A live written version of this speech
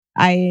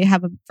I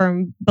have a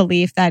firm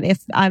belief that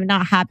if I'm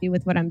not happy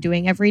with what I'm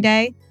doing every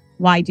day,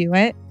 why do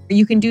it?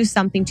 You can do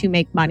something to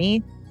make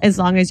money. As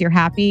long as you're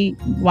happy,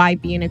 why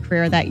be in a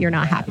career that you're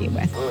not happy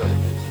with?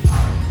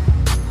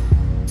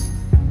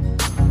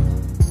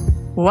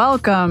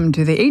 Welcome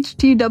to the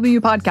HTW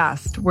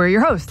podcast. We're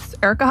your hosts,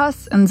 Erica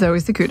Huss and Zoe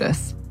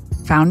Sakoutis,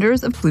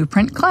 founders of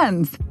Blueprint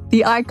Cleanse,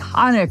 the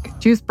iconic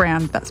juice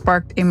brand that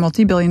sparked a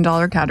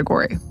multi-billion-dollar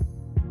category.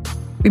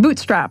 We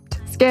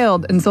bootstrapped,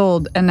 scaled, and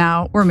sold, and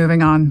now we're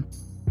moving on.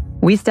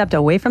 We stepped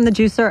away from the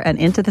juicer and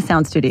into the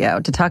sound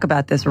studio to talk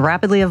about this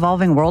rapidly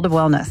evolving world of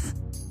wellness.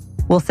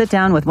 We'll sit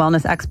down with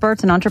wellness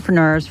experts and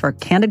entrepreneurs for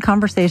candid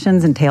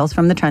conversations and tales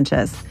from the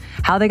trenches,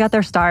 how they got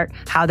their start,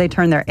 how they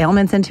turned their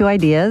ailments into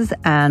ideas,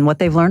 and what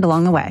they've learned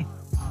along the way.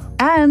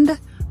 And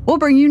we'll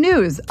bring you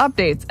news,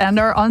 updates, and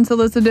our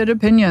unsolicited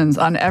opinions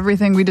on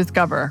everything we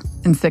discover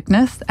in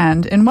sickness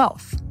and in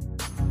wealth.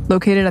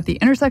 Located at the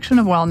intersection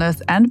of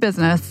wellness and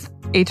business,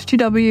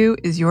 HTW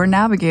is your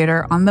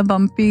navigator on the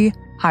bumpy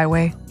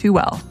highway to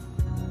well.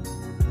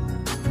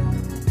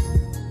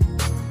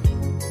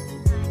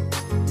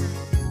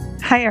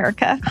 Hi,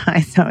 Erica. Hi,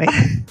 Zoe.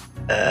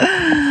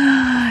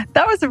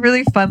 That was a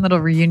really fun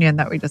little reunion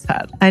that we just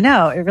had. I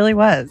know, it really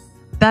was.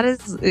 That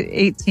is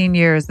 18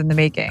 years in the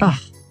making. Oh,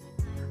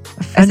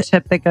 a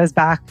friendship that goes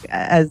back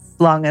as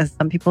long as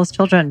some people's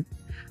children.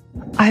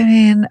 I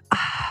mean,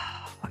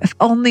 if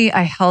only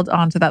I held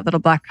on to that little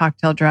black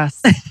cocktail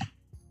dress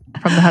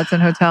from the Hudson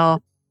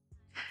Hotel.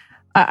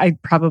 I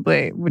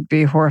probably would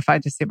be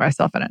horrified to see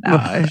myself in it now.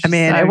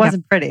 It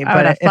wasn't pretty,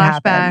 but it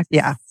happened.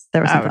 Yeah,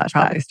 there were some flashbacks. I would flashbacks.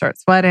 probably start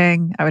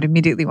sweating. I would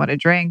immediately want to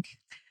drink.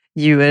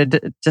 You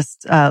would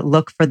just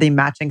look for the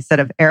matching set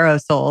of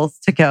aerosols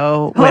to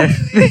go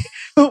with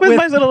with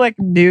my little like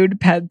nude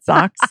ped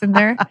socks in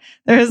there.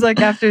 There was like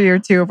after year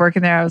 2 of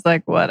working there, I was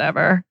like,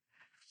 whatever.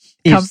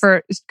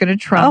 Comfort is going to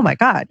trump. Oh my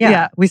God.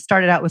 Yeah. We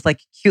started out with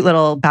like cute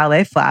little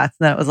ballet flats.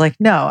 And then it was like,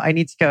 no, I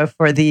need to go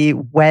for the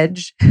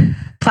wedge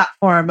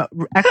platform,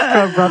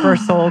 extra rubber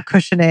sole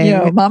cushioning.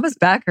 Yo, mama's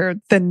back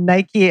hurts. The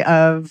Nike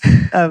of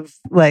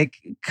like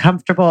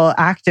comfortable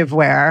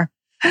activewear.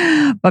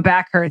 My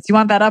back hurts. You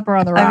want that up or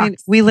on the rocks? I mean,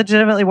 we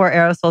legitimately wore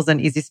aerosols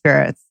and Easy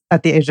Spirits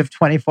at the age of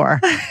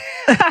 24.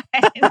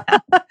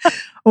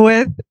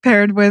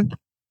 Paired with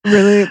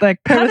really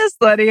like kind of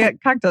slutty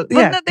cocktails.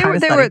 Yeah,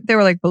 they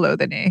were like below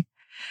the knee.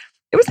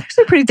 It was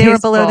actually pretty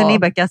tasteful. They were below the knee,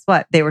 but guess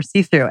what? They were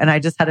see-through. And I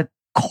just had a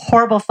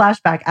horrible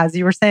flashback as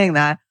you were saying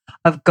that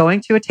of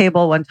going to a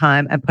table one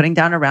time and putting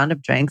down a round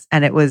of drinks.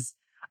 And it was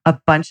a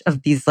bunch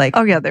of these like...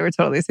 Oh yeah, they were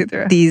totally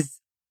see-through.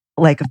 These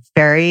like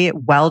very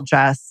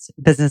well-dressed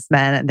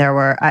businessmen. And there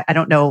were, I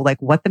don't know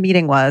like what the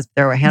meeting was. But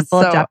there were a handful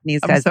of Japanese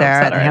guys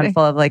there and a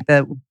handful of like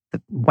the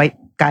white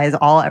guys,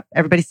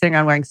 everybody sitting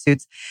around wearing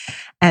suits.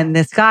 And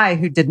this guy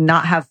who did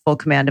not have full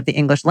command of the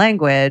English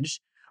language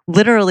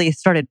literally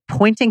started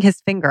pointing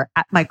his finger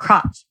at my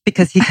crotch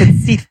because he could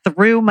see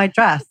through my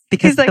dress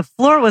because the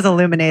floor was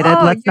illuminated.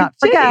 Let's not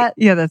forget.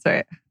 Yeah, that's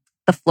right.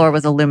 The floor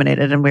was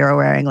illuminated and we were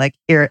wearing like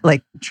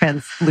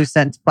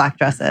translucent black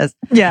dresses.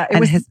 Yeah.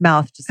 His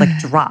mouth just like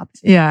dropped.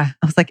 Yeah.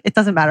 I was like, it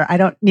doesn't matter. I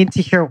don't need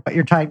to hear what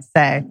you're trying to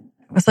say.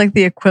 It was like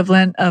the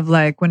equivalent of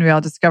like when we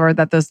all discovered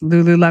that those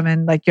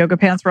Lululemon like yoga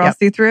pants were all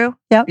see-through.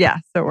 Yep. Yeah.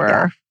 So were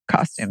our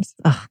costumes.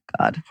 Oh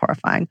God,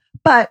 horrifying.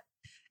 But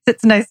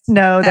it's nice to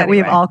know that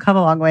we've all come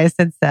a long way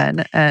since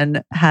then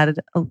and had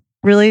a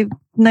really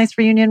nice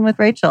reunion with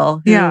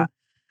Rachel, who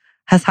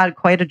has had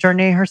quite a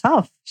journey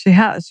herself. She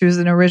has. She was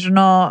an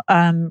original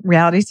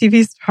reality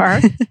TV star,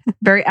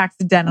 very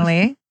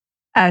accidentally,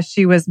 as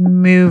she was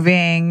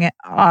moving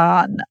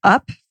on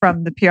up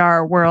from the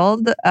PR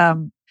world.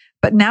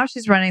 But now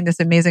she's running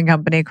this amazing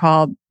company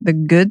called The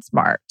Good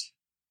Smart,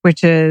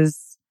 which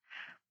is,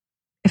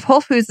 if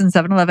Whole Foods and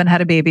 7-Eleven had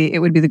a baby, it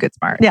would be The Good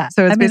Smart. Yeah.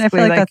 So it's I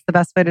feel like that's the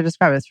best way to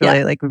describe it. It's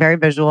really like very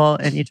visual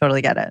and you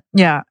totally get it.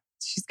 Yeah.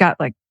 She's got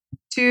like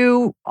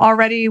 2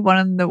 already, one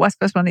on the West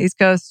Coast, one on the East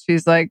Coast.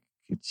 She's like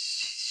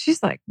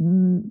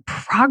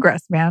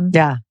progress, man.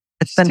 Yeah.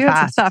 It's been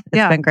fast.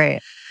 It's been great.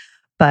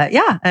 But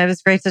yeah, it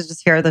was great to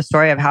just hear the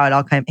story of how it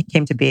all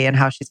came to be and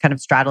how she's kind of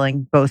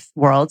straddling both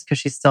worlds because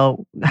she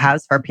still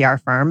has her PR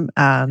firm.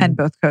 And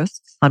both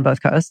coasts. On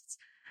both coasts.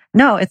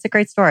 No, it's a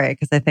great story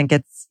because I think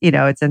it's,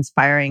 it's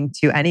inspiring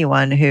to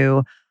anyone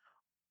who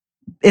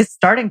is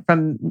starting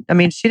from,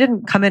 she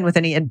didn't come in with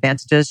any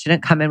advantages. She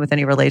didn't come in with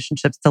any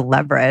relationships to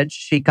leverage.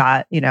 She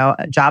got,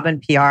 a job in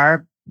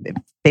PR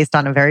based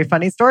on a very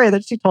funny story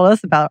that she told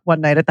us about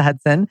one night at the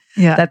Hudson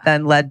that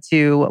then led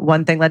to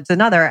one thing led to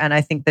another. And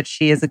I think that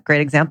she is a great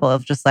example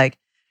of just like,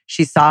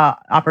 she saw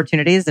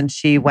opportunities and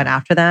she went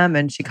after them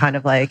and she kind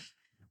of like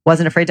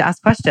wasn't afraid to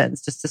ask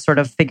questions just to sort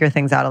of figure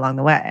things out along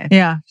the way.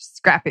 Yeah.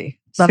 Scrappy.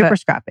 Super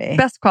scrappy.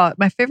 Best quality.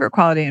 My favorite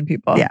quality in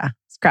people. Yeah.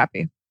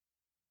 Scrappy.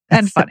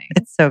 And funny.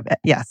 It's so,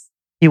 yes.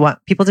 You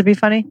want people to be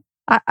funny?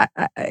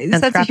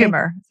 Sense of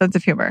humor. Sense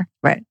of humor.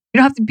 Right. You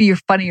don't have to be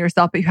funny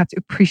yourself, but you have to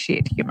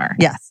appreciate humor.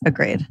 Yes,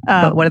 agreed.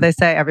 But what do they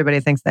say? Everybody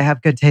thinks they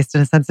have good taste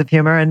and a sense of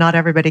humor, and not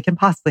everybody can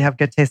possibly have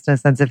good taste and a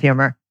sense of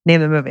humor.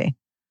 Name the movie.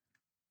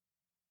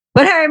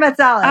 When Harry Met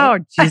Sally. Oh,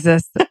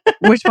 Jesus.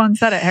 Which one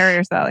said it, Harry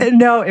or Sally?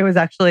 No, it was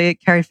actually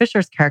Carrie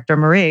Fisher's character,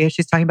 Marie.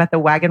 She's talking about the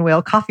wagon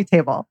wheel coffee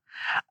table.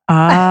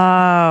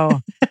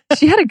 Oh,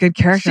 she had a good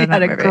character. She in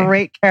that had a movie.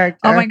 great character.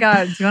 Oh my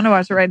God. Do you want to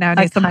watch it right now?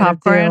 I Need some kind of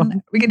popcorn?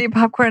 do. We can eat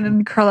popcorn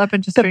and curl up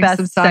and just The drink best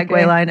some sake.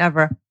 segue line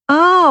ever.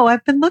 Oh,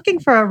 I've been looking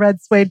for a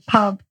red suede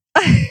pump.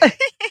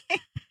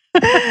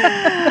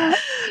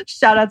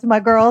 Shout out to my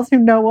girls who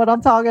know what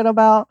I'm talking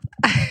about.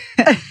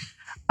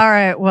 All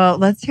right. Well,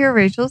 let's hear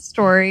Rachel's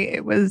story.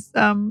 It was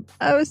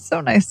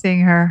so nice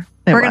seeing her.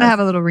 We're going to have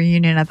a little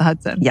reunion at the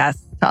Hudson.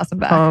 Yes. Toss them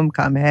back.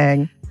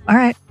 Homecoming. All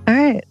right. All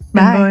right.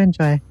 Bye.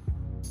 Enjoy.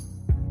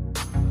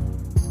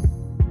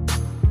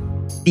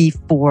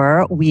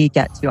 Before we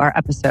get to our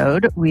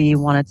episode, we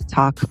wanted to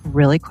talk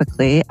really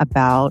quickly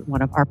about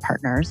one of our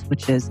partners,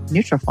 which is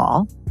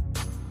Nutrafol.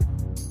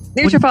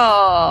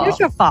 Nutrafol.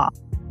 Nutrafol.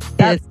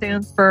 That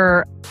stands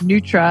for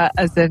Nutra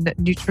as in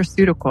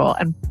nutraceutical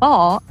and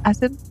fall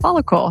as in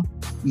follicle.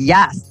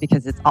 Yes,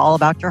 because it's all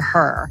about your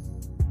her.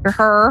 Your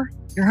her.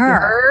 Your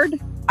herd.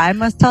 I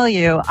must tell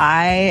you,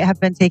 I have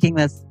been taking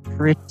this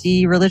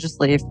pretty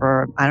religiously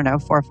for, 4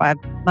 or 5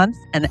 months.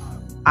 And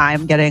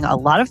I'm getting a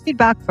lot of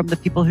feedback from the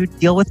people who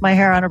deal with my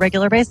hair on a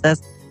regular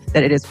basis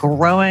that it is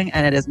growing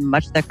and it is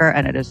much thicker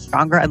and it is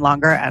stronger and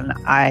longer. And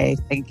I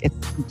think it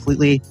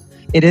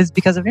is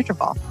because of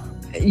Nutrafol.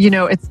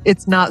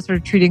 It's not sort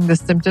of treating the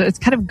symptom. It's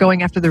kind of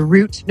going after the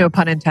root, no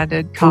pun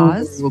intended,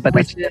 cause. Ooh, but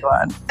that's a good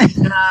one.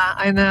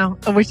 I know.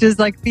 Which is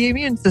like the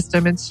immune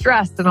system and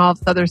stress and all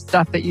this other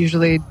stuff that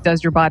usually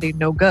does your body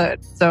no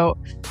good. So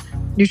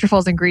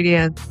Nutrafol's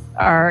ingredients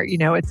are,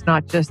 it's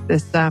not just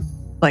this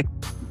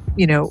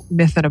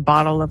myth in a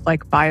bottle of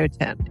like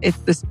biotin. It's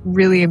this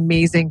really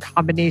amazing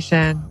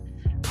combination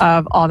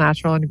of all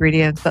natural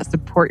ingredients that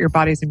support your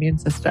body's immune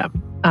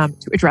system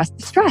to address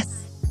the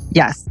stress.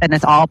 Yes, and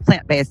it's all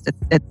plant-based.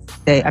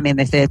 They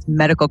say it's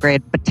medical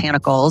grade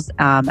botanicals,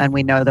 and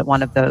we know that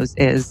one of those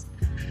is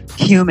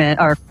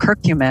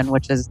curcumin,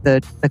 which is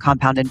the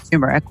compound in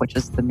turmeric, which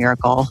is the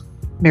miracle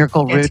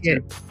root.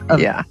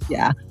 Yeah,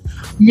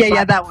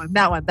 that one,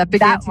 that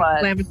big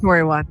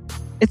anti-inflammatory one.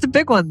 It's a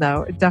big one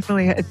though. It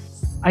definitely.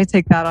 I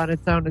take that on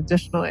its own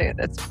additionally,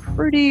 and it's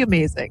pretty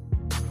amazing.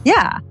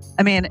 Yeah.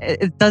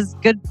 It does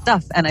good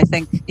stuff. And I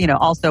think,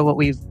 also what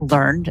we've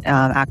learned,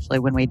 actually,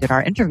 when we did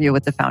our interview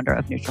with the founder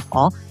of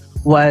Nutrafol,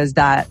 was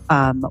that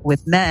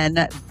with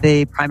men,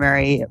 the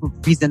primary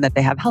reason that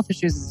they have health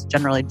issues is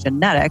generally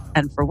genetic.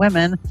 And for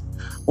women,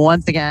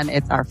 once again,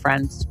 it's our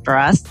friend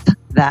stress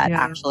that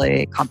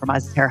actually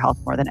compromises hair health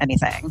more than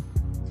anything.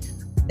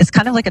 It's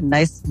kind of like a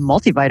nice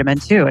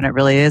multivitamin too. And it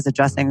really is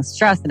addressing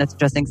stress and it's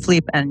addressing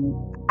sleep, and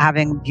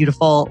having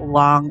beautiful,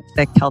 long,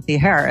 thick, healthy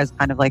hair is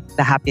kind of like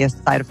the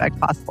happiest side effect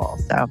possible.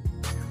 So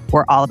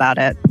we're all about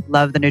it.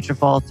 Love the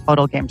Nutrafol,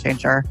 total game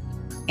changer.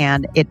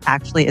 And it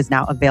actually is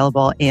now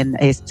available in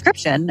a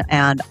subscription,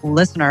 and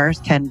listeners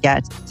can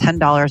get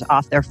 $10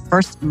 off their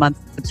first month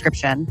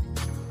subscription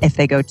if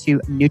they go to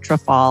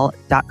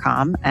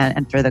Nutrafol.com and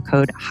enter the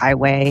code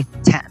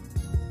Highway10.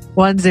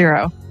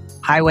 10.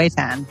 Highway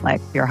 10, like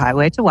your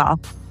highway to wealth,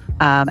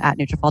 at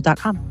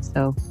Nutrafol.com.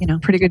 So,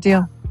 pretty good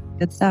deal.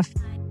 Good stuff.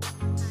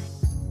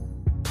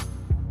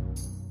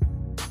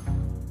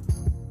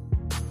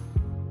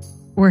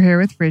 We're here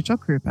with Rachel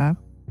Krupa.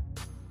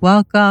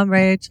 Welcome,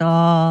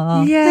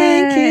 Rachel. Yay.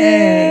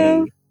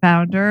 Thank you.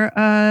 Founder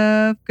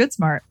of Good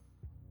Smart.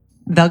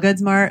 The Good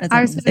Smart? It's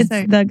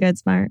the Good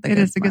Smart. It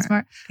is the Good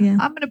Smart. Yeah.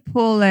 I'm going to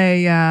pull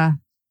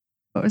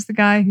what was the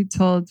guy who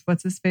told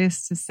what's his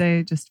face to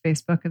say just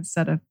Facebook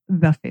instead of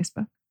the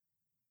Facebook?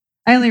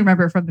 I only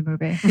remember it from the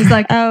movie. He's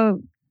like, oh,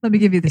 let me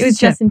give you this. It was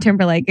tip. Justin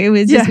Timberlake. It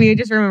was just, we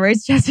just remember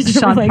it's Justin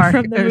Timberlake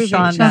from the movie.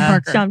 Sean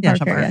Parker. Sean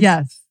Parker.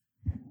 Yes.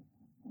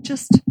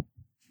 Just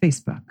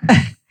Facebook.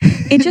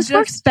 It just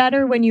works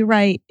better when you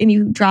write and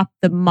you drop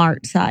the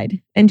Mart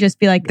side and just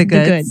be like the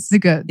goods. The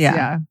goods.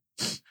 Yeah.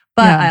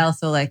 But I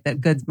also like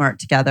that Good Smart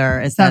together.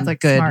 It sounds like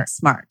Good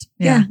Smart.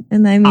 Yeah.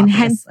 And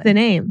hence the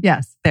name.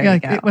 Yes. There you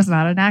go. It was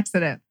not an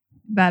accident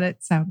that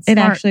it sounds It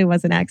smart. actually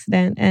was an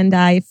accident. And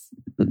I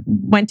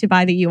went to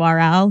buy the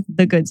URL,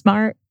 the Good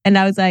Smart. And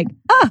I was like,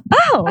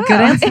 oh, good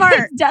and smart.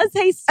 It does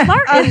say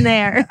smart in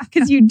there,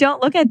 because you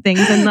don't look at things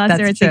unless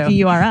there's like a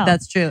URL.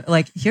 That's true.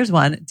 Like, here's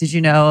one. Did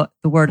you know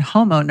the word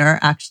homeowner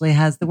actually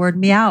has the word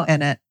meow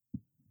in it?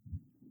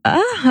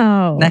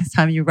 Oh. Next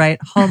time you write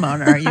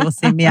homeowner, you will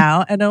see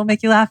meow and it'll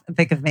make you laugh and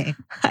think of me.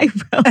 I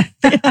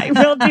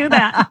will do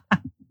that.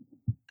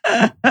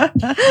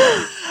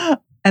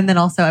 And then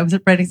also I was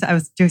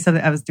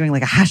doing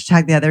like a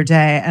hashtag the other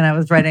day, and I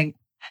was writing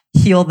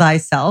heal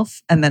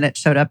thyself, and then it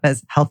showed up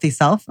as healthy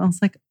self. I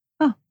was like,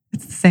 oh,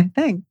 it's the same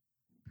thing.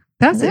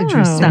 That's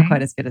interesting. It's not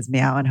quite as good as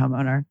meow and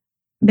homeowner.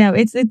 No,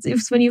 it's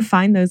when you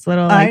find those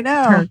little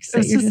perks.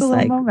 It's just a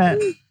little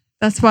moment.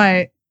 That's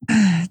why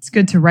it's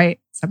good to write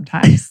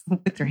sometimes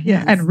with your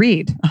hands and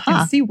read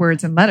and see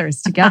words and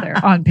letters together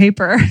on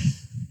paper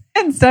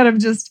instead of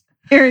just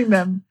hearing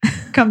them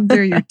come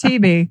through your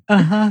TV.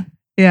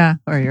 Yeah.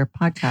 Or your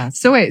podcast.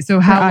 So wait, so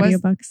how was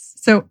audiobooks?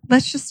 So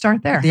let's just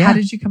start there. Yeah. How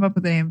did you come up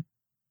with the name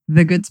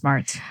The Good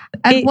Smart.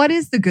 And what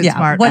is the Good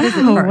Smart? What is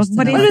it first?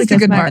 What What is the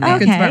Good Smart? Okay.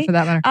 Good Smart for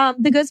that matter.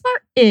 The Good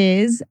Smart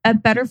is a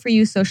better for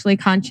you, socially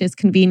conscious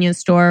convenience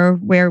store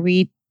where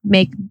we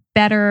make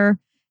better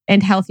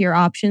and healthier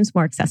options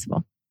more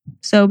accessible.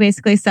 So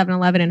basically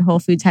 7-Eleven and Whole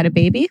Foods had a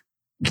baby.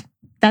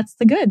 That's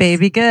the goods.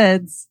 Baby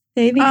goods.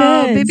 Baby goods.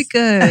 Oh, baby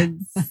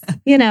goods.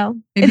 You know,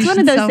 Maybe it's you one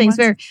should of those sell things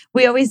one. where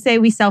we always say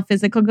we sell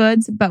physical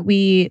goods, but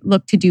we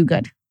look to do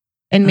good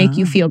and make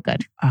you feel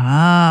good.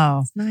 Oh,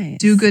 That's nice.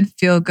 do good,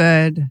 feel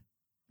good.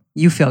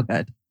 You feel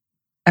good.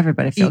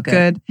 Everybody feel Eat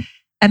good.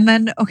 And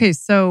then, okay,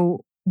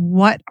 so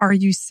what are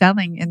you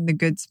selling in the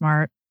Good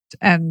Smart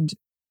and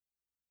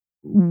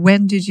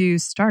when did you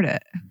start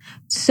it?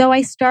 So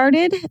I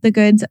started the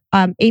goods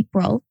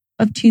April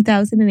of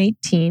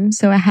 2018.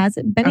 So it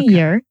hasn't been a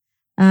year.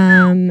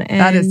 And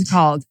That is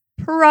called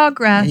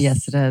progress.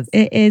 Yes, it is.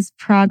 It is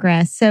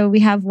progress. So we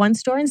have one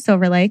store in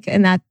Silver Lake,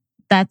 and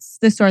that's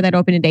the store that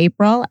opened in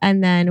April,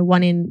 and then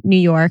one in New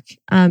York,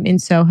 in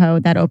Soho,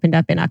 that opened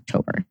up in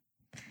October.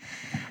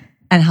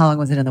 And how long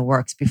was it in the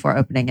works before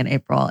opening in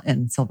April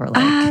in Silver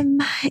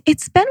Lake?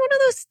 It's been one of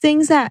those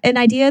things an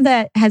idea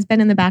that has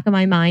been in the back of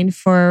my mind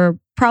for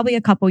probably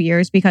a couple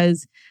years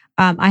because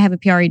I have a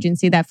PR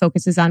agency that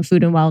focuses on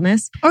food and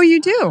wellness. Oh, you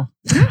do?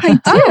 I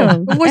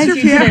do. What's As your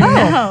you didn't PR?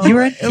 know. You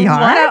were in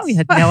PR? We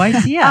had no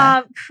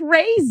idea.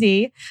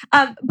 Crazy.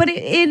 But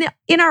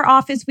in our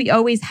office, we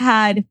always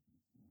had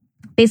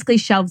basically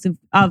shelves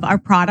of our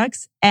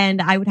products.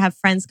 And I would have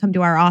friends come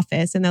to our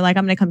office and they're like,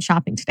 I'm going to come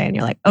shopping today. And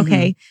you're like,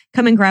 okay,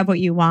 come and grab what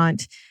you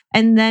want.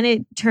 And then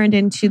it turned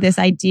into this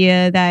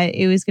idea that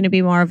it was going to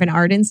be more of an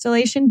art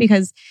installation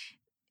because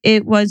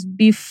it was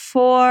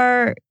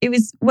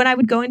when I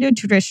would go into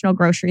traditional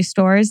grocery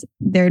stores,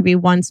 there'd be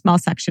one small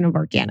section of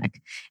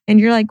organic. And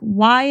you're like,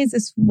 why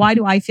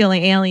do I feel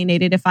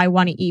alienated if I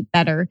want to eat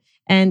better?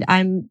 And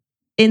I'm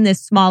in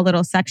this small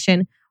little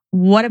section.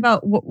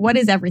 What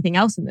is everything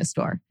else in this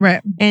store?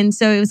 Right. And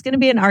so it was going to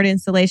be an art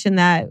installation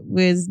that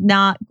was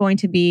not going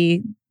to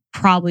be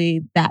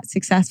probably that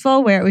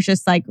successful, where it was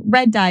just like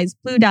red dyes,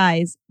 blue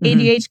dyes,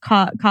 ADH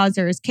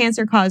causers,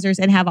 cancer causers,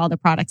 and have all the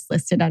products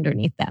listed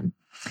underneath them.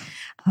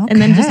 Okay.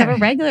 And then just have a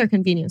regular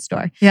convenience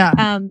store.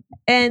 Yeah.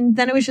 And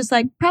then it was just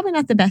like, probably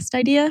not the best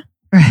idea.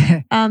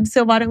 Right.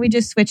 So why don't we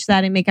just switch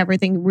that and make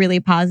everything really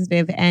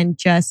positive, and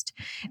just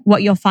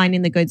what you'll find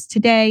in the goods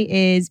today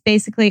is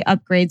basically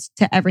upgrades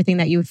to everything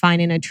that you would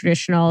find in a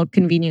traditional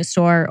convenience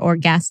store or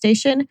gas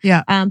station,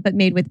 but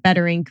made with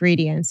better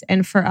ingredients.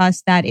 And for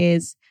us, that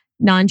is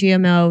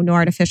non-GMO, no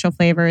artificial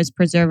flavors,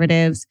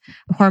 preservatives,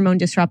 hormone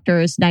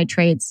disruptors,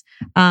 nitrates.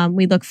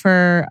 We look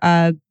for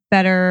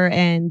better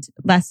and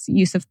less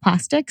use of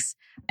plastics,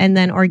 and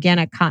then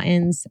organic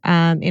cottons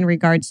in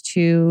regards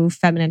to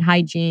feminine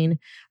hygiene,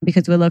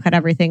 because we look at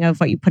everything of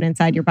what you put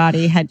inside your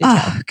body, head to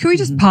toe. Can we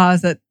just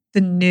pause at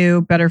the new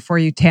Better For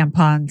You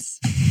tampons?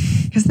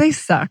 Because they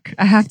suck,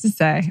 I have to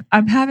say.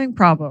 I'm having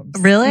problems.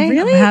 Really?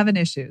 I'm having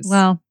issues.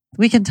 Well,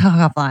 we can talk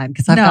offline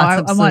because I've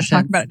got some I want to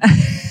talk about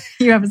it.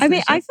 You have a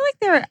solution? I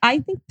mean, I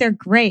think they're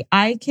great.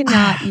 I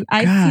cannot,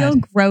 I feel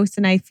gross,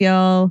 and I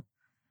feel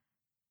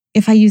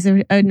if I use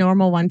a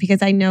normal one,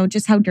 because I know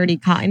just how dirty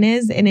cotton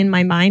is. And in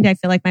my mind, I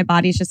feel like my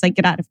body's just like,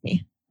 get out of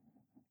me.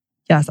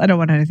 Yes, I don't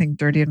want anything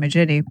dirty in my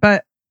jitty,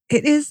 but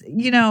it is,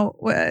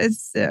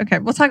 it's okay.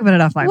 We'll talk about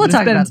it offline. We'll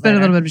talk about it It's been a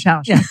little bit of a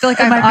challenge. Yeah. I feel like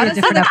It I've might be a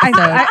honestly, different like,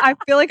 episode. I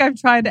feel like I've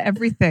tried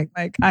everything.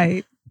 Like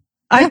I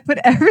put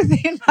everything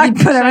in my You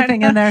put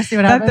everything in there, see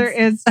what that happens. there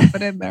is to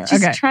put in there.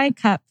 Just Okay. try a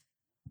cup.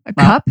 A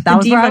Well, cup? that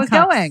was where I Diva was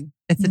cups. going.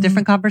 It's a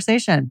different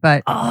conversation,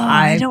 but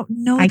I don't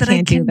know I that can't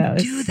I do can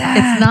those. do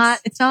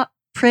that. it's not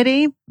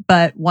pretty,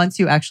 but once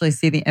you actually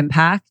see the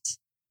impact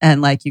and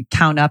like you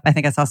count up, I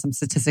think I saw some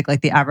statistic,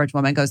 like the average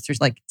woman goes through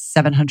like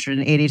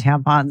 780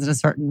 tampons in a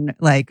certain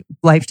like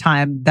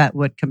lifetime that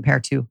would compare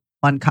to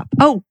one cup.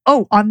 Oh,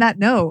 on that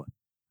note,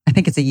 I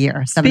think it's a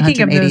year, speaking of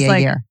 780 those, a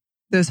like, year.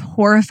 those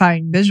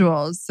horrifying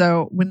visuals.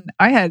 So when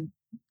I had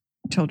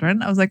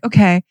children, I was like,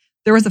 okay,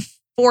 there was a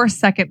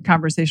 4-second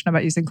conversation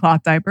about using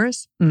cloth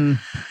diapers. Mm.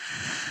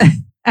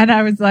 And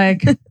I was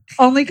like,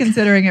 only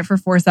considering it for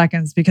 4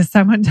 seconds because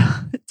someone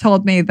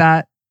told me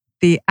that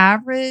the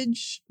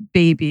average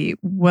baby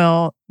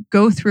will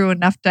go through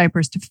enough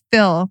diapers to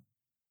fill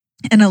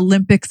an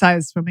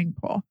Olympic-sized swimming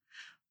pool.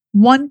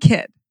 One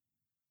kid.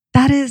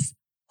 That is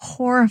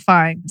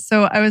horrifying.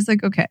 So I was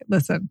like, okay,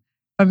 listen,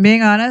 if I'm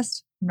being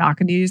honest, I'm not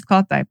going to use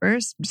cloth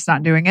diapers. I'm just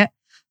not doing it.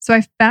 So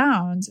I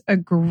found a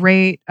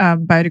great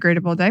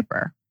biodegradable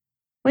diaper.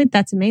 Wait,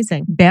 that's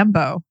amazing.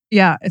 Bamboo.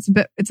 Yeah, it's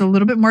a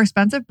little bit more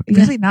expensive, but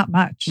really not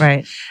much.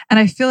 Right. And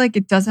I feel like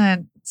it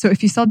doesn't. So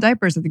if you sell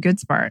diapers at the Good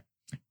Smart,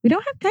 We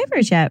don't have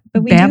diapers yet,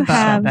 but we Bamboo do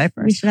have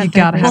diapers. We should have You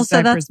gotta diapers. have Well,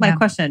 so diapers, that's my man.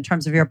 question in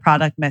terms of your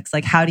product mix.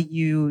 Like, how do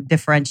you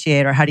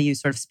differentiate, or how do you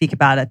sort of speak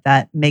about it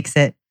that makes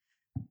it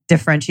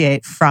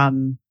differentiate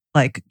from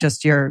like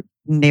just your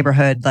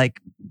neighborhood, like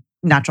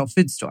natural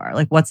food store?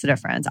 Like, what's the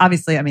difference?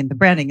 Obviously, I mean, the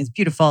branding is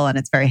beautiful and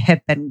it's very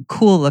hip and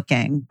cool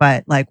looking,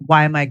 but like,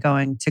 why am I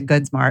going to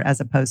Goodsmart as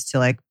opposed to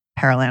like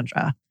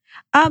Paralandra?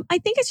 I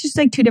think it's just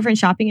like two different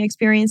shopping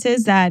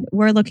experiences that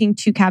we're looking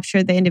to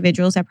capture the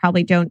individuals that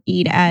probably don't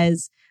eat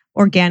as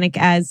organic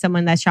as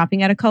someone that's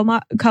shopping at a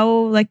co-op. I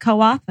like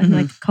co-op.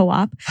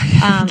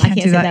 I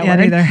can't say that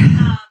word either.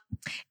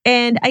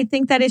 And I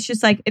think that it's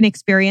just like an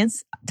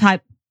experience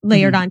type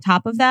layered on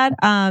top of that.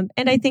 And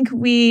I think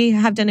we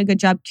have done a good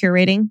job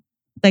curating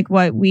like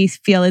what we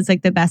feel is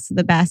like the best of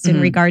the best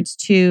in regards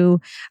to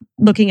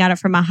looking at it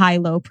from a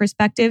high-low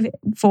perspective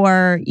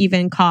for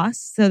even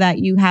costs, so that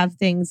you have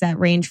things that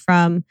range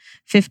from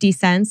 50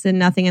 cents and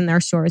nothing in their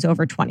store is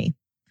over 20.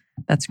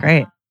 That's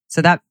great.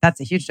 So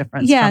that's a huge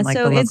difference. Yeah. From like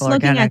So the local it's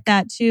looking organic. at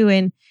that too.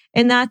 And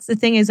that's the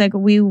thing is like,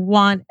 we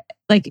want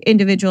like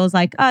individuals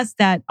like us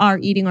that are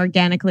eating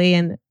organically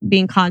and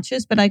being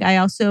conscious, but like I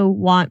also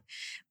want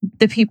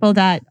the people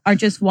that are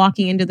just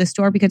walking into the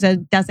store because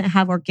it doesn't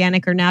have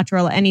organic or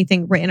natural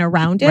anything written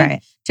around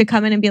it to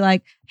come in and be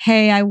like,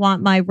 hey, I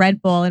want my Red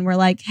Bull. And we're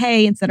like,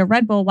 hey, instead of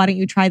Red Bull, why don't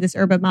you try this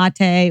yerba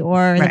mate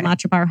or the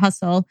matcha bar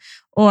hustle,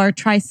 or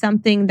try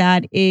something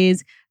that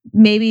is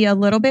maybe a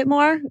little bit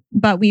more,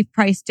 but we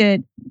priced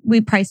it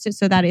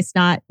so that it's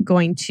not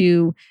going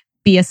to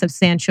be a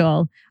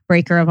substantial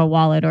breaker of a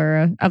wallet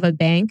or of a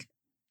bank.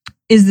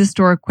 Is the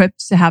store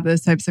equipped to have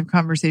those types of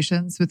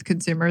conversations with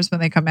consumers when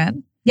they come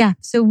in? Yeah.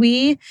 So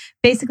we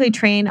basically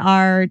train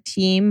our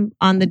team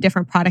on the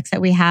different products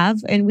that we have,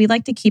 and we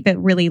like to keep it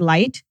really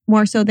light,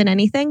 more so than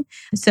anything.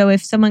 So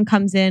if someone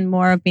comes in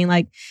more of being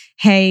like,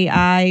 hey,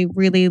 I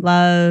really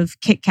love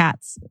Kit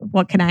Kats,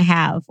 what can I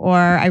have? Or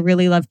I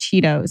really love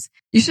Cheetos.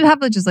 You should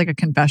have just like a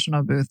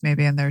confessional booth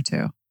maybe in there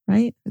too.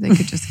 Right. Where they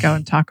could just go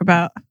and talk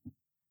about.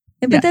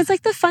 But that's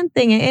like the fun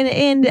thing.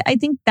 And I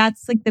think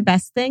that's like the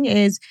best thing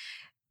is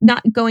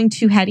not going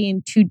too heady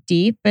and too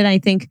deep. But I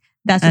think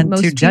that's what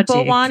most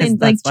people want, and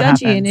like judgy.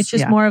 Happens. And it's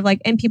just more of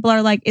like, and people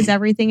are like, is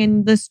everything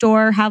in the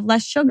store have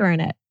less sugar in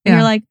it? And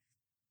you're like,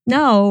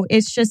 no,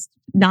 it's just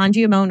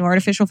non-GMO, no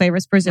artificial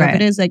flavors,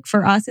 preservatives. Like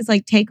for us, it's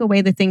like take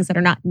away the things that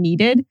are not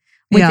needed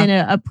within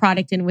a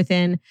product and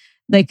within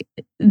like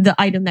the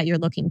item that you're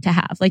looking to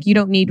have. Like you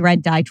don't need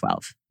red dye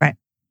 12. Right.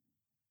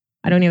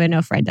 I don't even know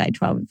if red dye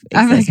 12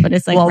 exists, but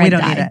it's like well, red we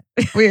don't dye. need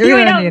it. We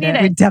don't need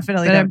it. We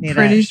definitely but don't I'm need it.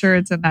 pretty sure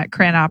it's in that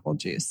cran apple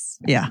juice.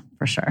 Yeah,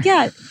 for sure.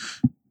 Yeah.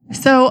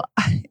 So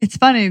it's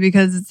funny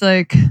because it's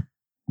like,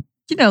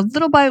 you know,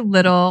 little by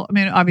little, I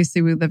mean,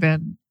 obviously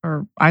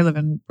I live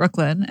in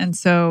Brooklyn. And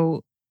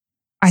so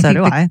I think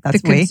the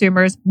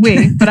consumers,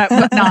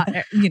 but not,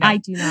 you know, I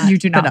do not. You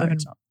do not live in.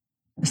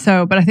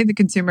 So, but I think the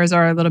consumers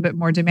are a little bit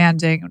more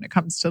demanding when it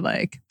comes to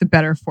like the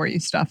better for you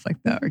stuff, like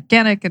the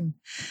organic. And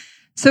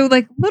so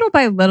like little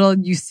by little,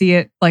 you see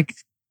it like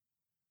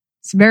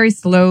it's very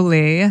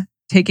slowly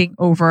taking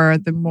over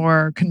the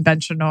more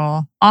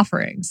conventional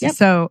offerings. Yep.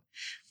 So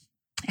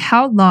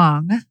how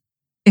long,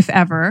 if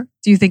ever,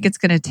 do you think it's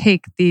going to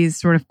take these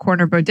sort of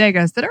corner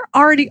bodegas that are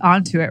already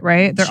onto it,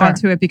 right? They're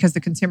onto it because the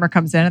consumer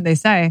comes in and they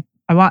say,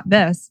 I want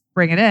this,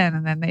 bring it in,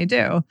 and then they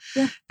do.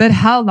 Yeah. But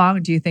how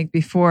long do you think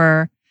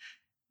before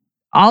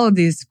all of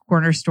these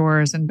corner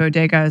stores and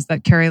bodegas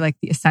that carry like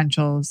the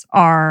essentials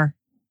are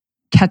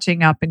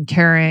catching up and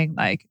carrying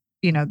like,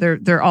 you know,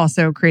 they're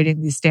also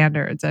creating these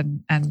standards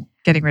and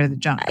getting rid of the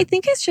junk? I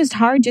think it's just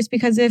hard just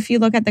because if you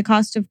look at the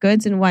cost of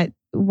goods and what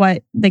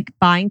like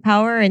buying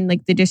power and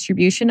like the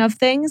distribution of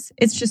things,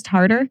 it's just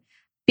harder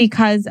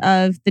because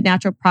of the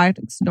natural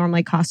products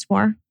normally cost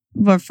more.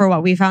 But for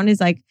what we found is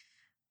like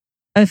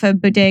if a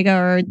bodega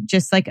or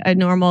just like a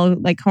normal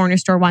like corner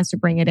store wants to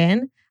bring it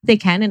in, they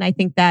can. And I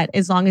think that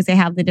as long as they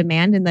have the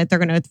demand and that they're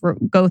going to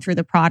go through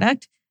the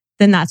product,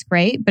 then that's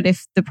great. But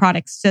if the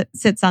product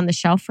sits on the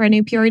shelf for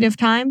any period of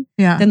time,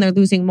 then they're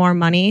losing more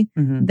money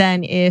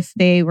than if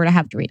they were to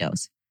have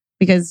Doritos.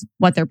 Because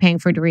what they're paying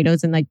for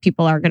Doritos and like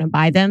people are going to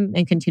buy them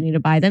and continue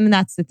to buy them. And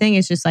that's the thing.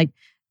 It's just like,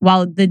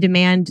 while the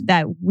demand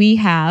that we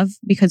have,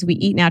 because we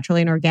eat naturally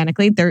and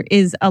organically, there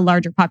is a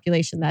larger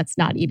population that's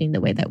not eating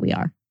the way that we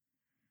are.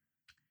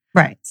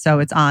 Right. So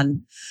it's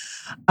on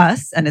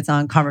us and it's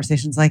on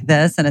conversations like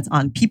this and it's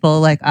on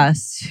people like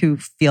us who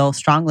feel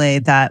strongly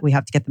that we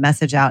have to get the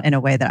message out in a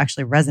way that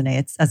actually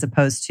resonates as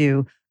opposed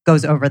to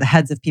goes over the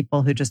heads of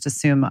people who just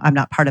assume I'm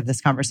not part of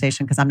this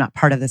conversation because I'm not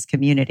part of this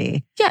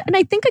community. Yeah. And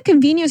I think a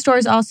convenience store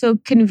is also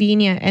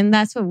convenient. And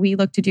that's what we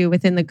look to do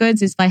within the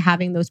goods is by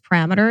having those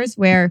parameters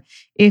where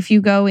if you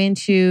go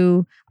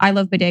into, I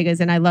love bodegas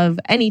and I love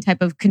any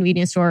type of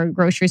convenience store or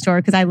grocery store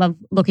because I love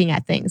looking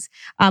at things.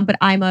 But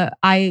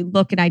I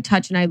look and I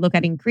touch and I look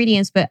at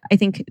ingredients. But I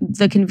think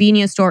the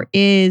convenience store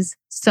is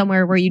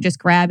somewhere where you just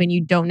grab and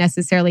you don't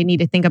necessarily need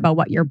to think about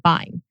what you're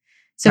buying.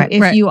 So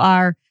if you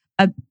are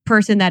a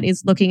person that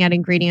is looking at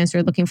ingredients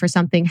or looking for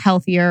something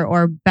healthier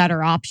or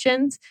better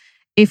options,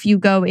 if you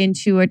go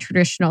into a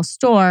traditional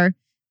store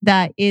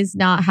that is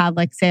not have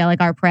like say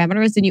like our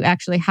parameters, then you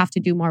actually have to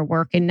do more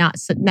work and not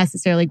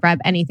necessarily grab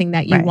anything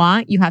that you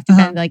want. You have to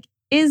then like,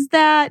 is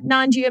that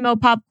non-GMO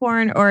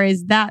popcorn or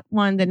is that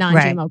one the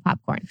non-GMO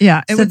popcorn?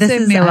 Yeah, it would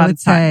save me a lot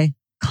of time.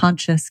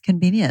 conscious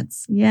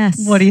convenience.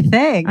 Yes. What do you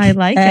think? I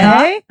like it.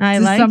 Eh? I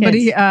Does like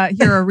somebody it.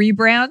 hear a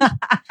rebrand?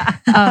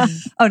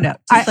 Oh no,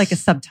 just like a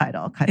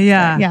subtitle kind of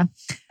Yeah. thing. Yeah.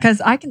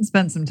 Because I can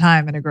spend some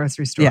time in a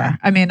grocery store. Yeah.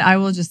 I mean, I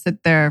will just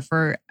sit there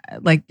for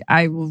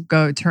I will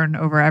go turn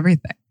over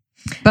everything.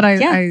 But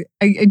I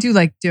do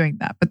like doing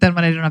that. But then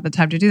when I don't have the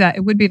time to do that,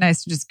 it would be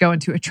nice to just go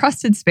into a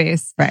trusted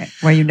space. Right.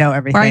 Where you know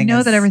everything. Where I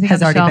know that everything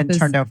has on the already shelf been is-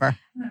 turned over.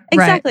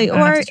 Exactly. Right. I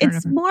don't have Or to turn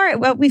it's over. more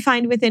what we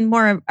find within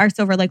more of our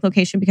Silver Lake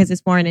location because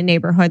it's more in a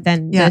neighborhood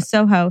than Yeah. the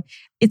Soho.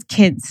 It's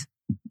kids.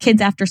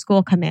 Kids after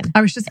school come in.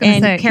 I was just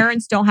going to And say,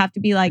 parents don't have to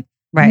be like,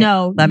 Right.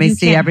 no, Let me you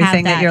see can't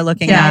everything have that you're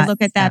looking Can I at.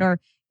 look at that Yeah. or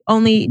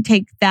only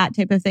take that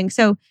type of thing.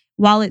 So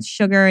while it's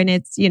sugar and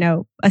it's,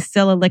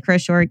 still a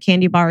licorice or a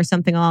candy bar or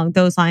something along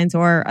those lines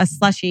or a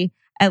slushie,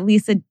 at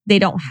least they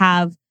don't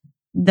have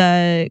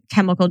the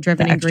chemical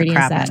driven The extra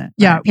ingredients crap in that it.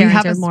 yeah, we parents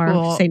have are a more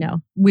school. say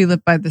no. We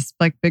live by this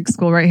big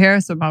school right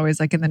here. So I'm always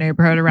in the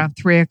neighborhood around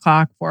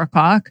 3:00,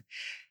 4:00.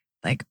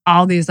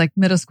 All these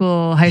middle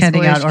school, high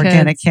Handing school out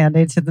organic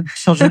candy to the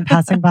children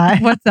passing by.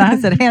 What's that? I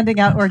said handing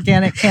out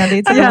organic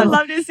candy to I the would little-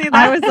 love to see that.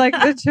 I was like,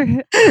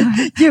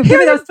 You give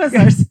me those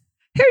Twizzlers.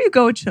 here you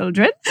go,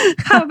 children.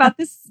 How about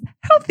this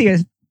healthier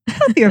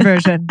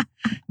version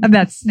of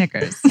that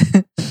Snickers?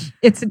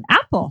 It's an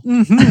apple.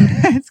 Mhm.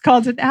 It's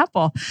called an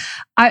apple.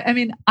 I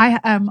mean, I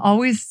am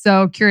always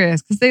so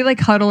curious because they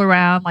huddle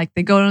around,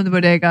 they go into the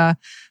bodega,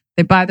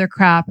 they buy their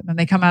crap, and then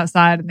they come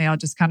outside and they all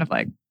just kind of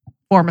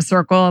form a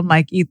circle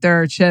and eat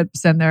their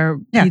chips and their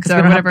Yeah, because pizza we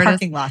or don't have whatever it is.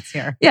 parking lots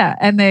here. Yeah,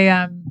 and they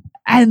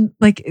and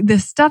the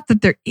stuff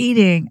that they're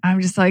eating,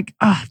 I'm just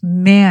oh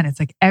man, it's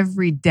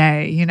every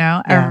day,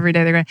 every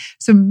day they're going.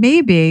 So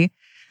maybe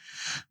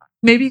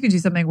you could do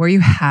something where you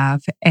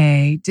have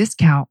a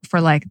discount for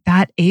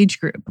that age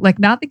group,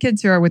 not the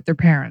kids who are with their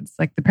parents.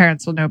 The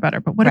parents will know better,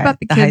 but what Right, about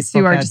the the high kids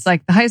school who are kids.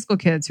 just the high school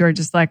kids who are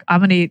just I'm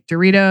gonna eat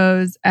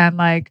Doritos and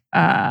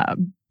a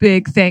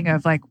big thing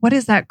of what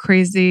is that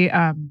crazy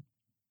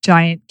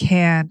giant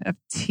can of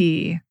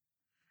tea?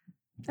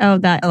 Oh,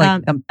 that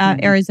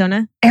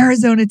Arizona.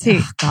 Arizona tea.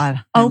 Oh, God.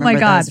 I Oh, my remember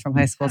God. those from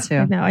high school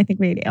too. No, I think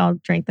we all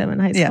drank them in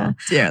high school. Yeah.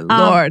 Dear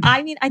Lord.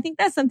 I mean, I think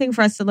that's something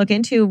for us to look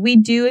into. We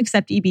do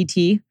accept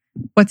EBT,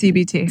 What's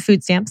EBT?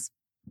 food stamps,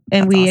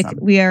 and That's awesome.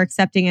 we are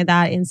accepting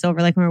that in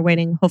Silver Lake. And we're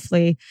waiting.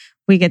 Hopefully,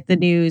 we get the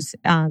news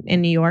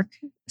in New York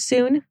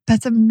soon.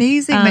 That's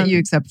amazing that you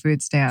accept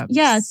food stamps.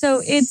 Yeah,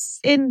 so it's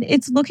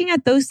looking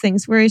at those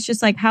things where it's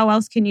just how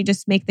else can you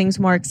just make things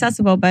more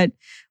accessible? But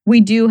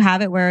we do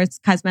have it where it's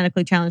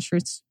cosmetically challenged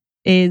fruits.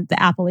 The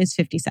apple is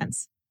 50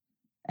 cents,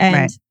 and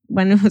Right.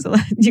 when it was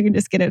you can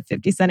just get a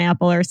 50-cent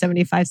apple or a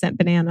 75-cent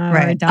banana or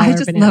a Right. $1 I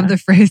just banana. love the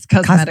phrase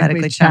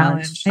cosmetically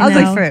challenged. I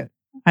Ugly know. fruit.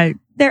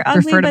 They're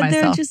ugly, refer to but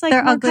they're myself. just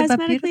They're more ugly, but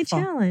cosmetically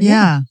beautiful. challenged.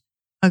 Yeah.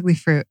 Ugly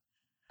fruit.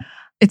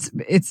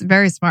 It's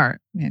very smart.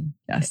 I mean,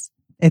 yes.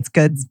 It's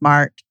good,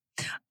 smart.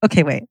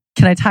 Okay, wait.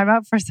 Can I time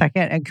out for a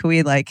second and can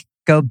we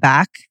go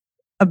back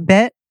a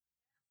bit?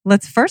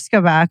 Let's first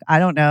go back, I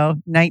don't know,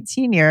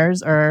 19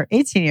 years or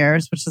 18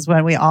 years, which is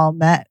when we all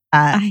met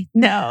at I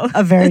know.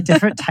 a very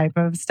different type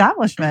of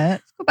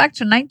establishment Go back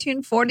to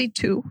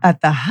 1942.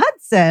 at the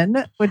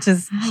Hudson, which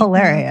is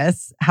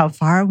hilarious how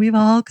far we've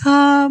all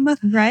come.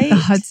 Right? The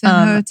Hudson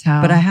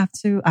Hotel. But I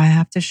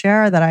have to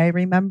share that I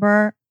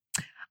remember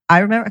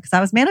because I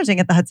was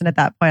managing at the Hudson at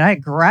that point. I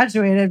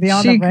graduated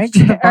beyond the ranks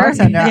of the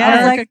bartender. Yeah, I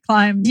was like, Erica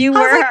climbed. You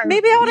I was were like,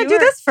 maybe I want to you do were-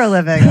 this for a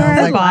living. you I were was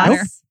a like, lot. nope.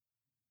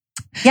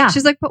 Yeah.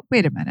 She's like, but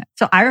wait a minute.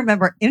 So I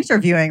remember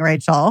interviewing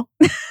Rachel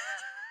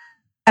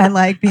and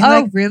being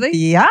Oh, really?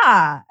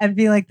 yeah. And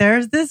being like,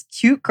 there's this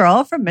cute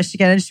girl from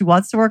Michigan and she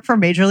wants to work for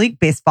Major League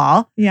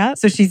Baseball. Yeah.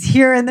 So she's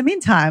here in the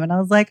meantime. And I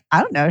was like,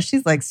 I don't know.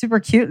 She's super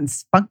cute and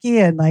spunky.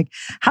 And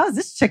how is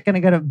this chick going to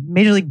go to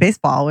Major League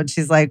Baseball when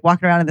she's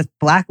walking around in this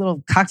black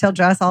little cocktail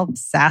dress all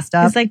sassed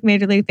up? It's like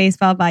Major League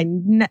Baseball by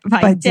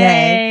By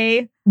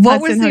day.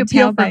 What was Hudson the Hotel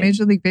appeal for by-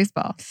 Major League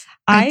Baseball?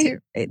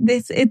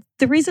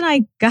 The reason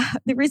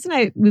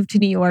I moved to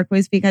New York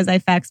was because I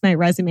faxed my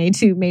resume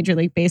to Major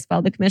League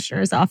Baseball, the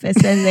commissioner's office,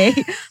 and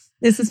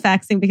this was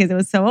faxing because it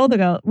was so old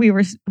ago. We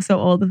were so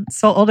old.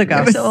 So old ago.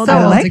 It was so old I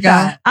ago. like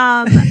that.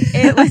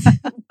 It was.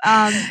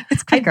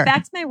 It's I quicker.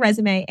 faxed my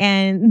resume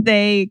and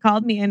they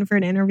called me in for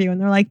an interview and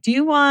they're like, "Do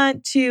you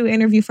want to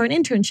interview for an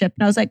internship?"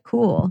 And I was like,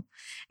 "Cool."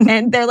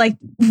 And they're like,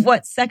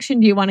 "What section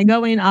do you want to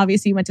go in?"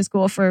 Obviously, you went to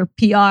school for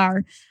PR.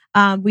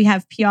 We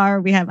have PR,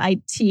 we have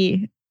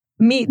IT.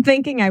 Me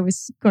thinking I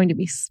was going to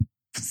be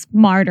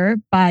smarter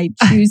by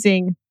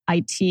choosing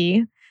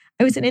IT.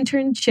 I was an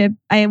internship.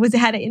 I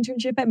had an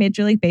internship at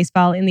Major League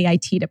Baseball in the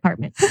IT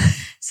department.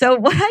 So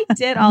what I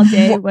did all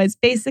day was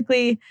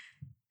basically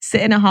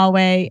sit in a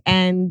hallway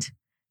and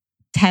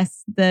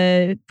test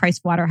the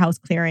Price Waterhouse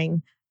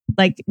Clearing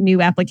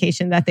new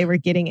application that they were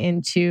getting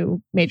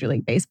into Major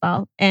League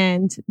Baseball,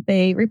 and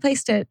they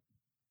replaced it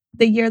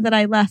the year that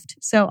I left.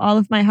 So all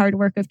of my hard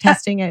work of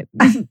testing it.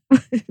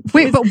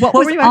 Wait, but what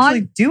were you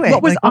actually doing?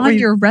 What was Like, what were on you-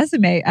 your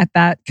resume at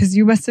that? Because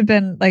you must have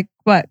been like,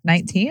 what,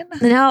 19?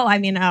 No, I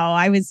mean,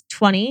 I was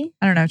 20.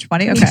 I don't know,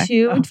 20? Okay.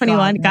 22, Oh,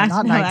 21. God, Gosh,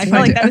 not no, I 19. feel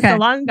like that was Okay. so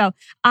long ago.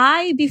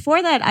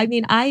 Before that, I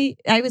mean, I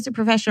was a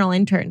professional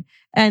intern.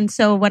 And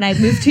so when I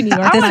moved to New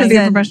York, I wanna be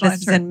a professional this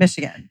was intern. in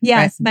Michigan.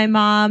 yes, my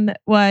mom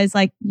was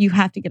like, you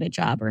have to get a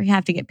job or you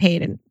have to get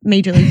paid. And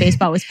Major League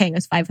Baseball was paying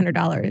us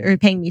 $500 or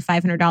paying me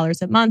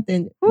 $500 a month.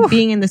 And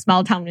being in the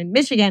small town in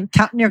Michigan,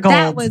 Counting your gold.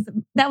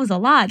 that was a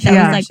lot. That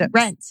was like Ships.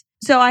 rent.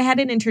 So I had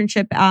an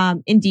internship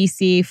in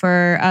DC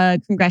for a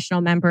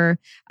congressional member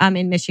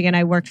in Michigan.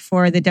 I worked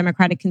for the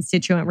Democratic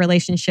Constituent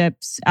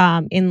Relationships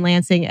in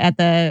Lansing at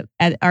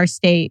our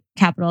state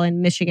capital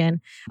in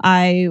Michigan.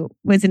 I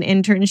was an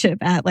internship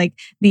at like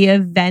the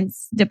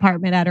events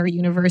department at our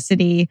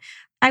university.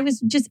 I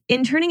was just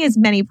interning as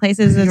many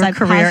places as Your I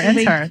career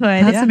possibly intern. could.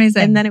 That's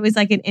amazing. And then it was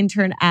like an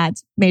intern at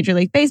Major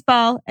League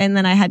Baseball. And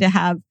then I had to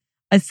have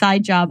a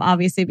side job,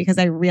 obviously, because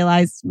I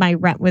realized my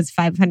rent was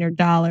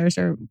 $500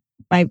 or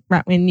my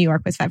rent in New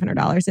York was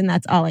 $500 and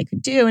that's all I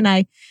could do. And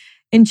I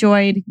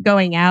enjoyed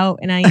going out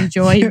and I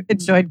enjoyed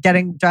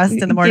getting dressed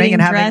in the morning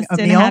and having a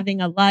meal.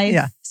 having a life.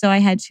 Yeah. So I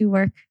had to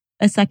work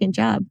a second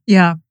job.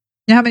 Yeah.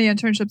 You know how many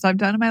internships I've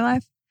done in my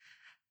life?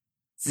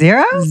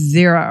 0?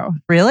 0.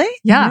 Really?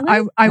 Yeah.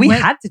 Really? I we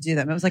went, had to do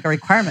them. It was like a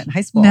requirement in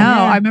high school. No,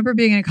 Yeah. I remember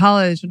being in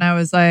college and I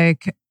was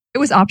like, it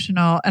was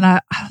optional. And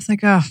I was like,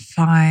 oh,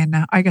 fine.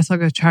 I guess I'll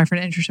go try for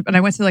an internship. And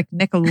I went to like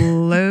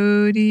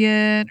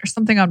Nickelodeon or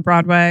something on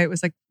Broadway. It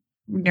was like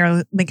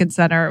near Lincoln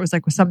Center. It was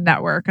like with some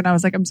network. And I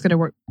was like, I'm just going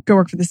to go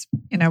work for this,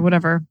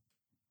 whatever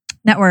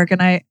network.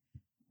 And I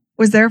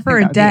was there for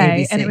I a think that would be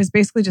day ABC. and it was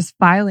basically just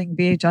filing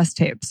VHS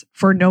tapes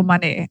for no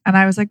money. And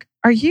I was like,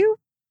 are you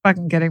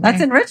fucking kidding me?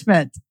 That's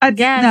enrichment.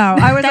 Yes. No,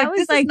 I was That like, was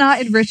this like- is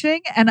not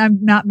enriching and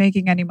I'm not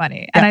making any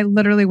money. And Yeah. I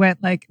literally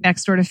went like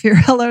next door to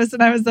Fiorello's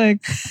and I was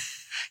like,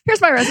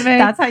 here's my resume.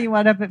 That's how you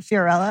wound up at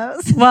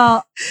Fiorello's.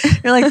 well,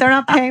 You're like, they're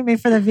not paying me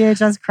for the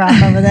VHS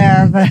crap over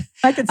there, but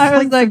I could I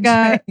was sling like,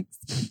 some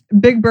drinks.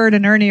 Big Bird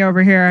and Ernie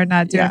over here are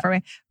not doing Yeah. it for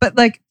me. But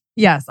like,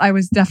 yes, I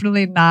was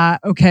definitely not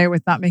okay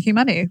with not making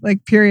money,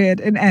 like period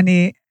in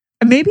any,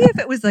 maybe if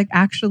it was like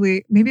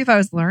actually, maybe if I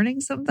was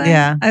learning something.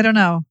 Yeah. I don't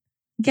know.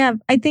 Yeah,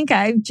 I think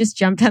I just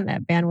jumped on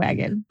that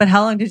bandwagon. But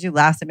how long did you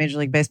last at Major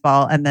League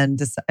Baseball? And then,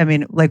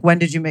 when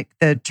did you make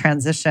the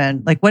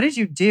transition? Like, what did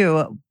you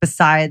do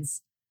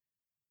besides?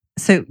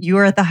 So you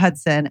were at the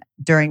Hudson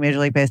during Major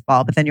League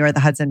Baseball, but then you were at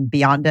the Hudson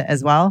beyond it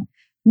as well?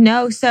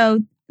 No,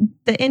 so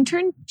the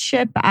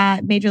internship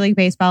at Major League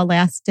Baseball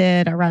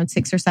lasted around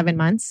 6 or 7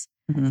 months.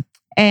 Mhm.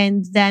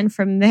 And then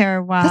from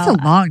there, That's a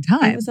long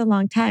time. It was a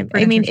long time. For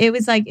I mean, internship. it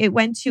was like, it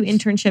went to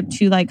internship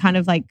to like kind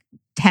of like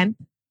temp,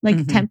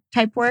 Mhm. temp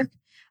type work.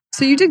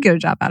 So you did get a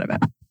job out of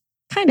it.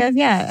 Kind of,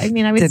 yeah. I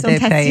mean, I would Did still they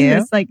text pay you. you?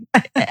 It's like,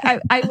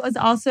 I was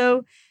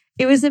also,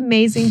 it was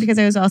amazing because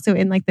I was also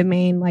in like the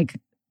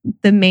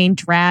main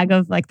drag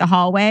of like the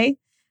hallway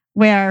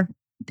where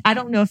I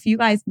don't know if you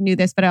guys knew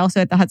this, but I also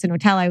at the Hudson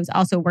Hotel, I was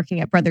also working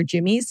at Brother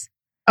Jimmy's.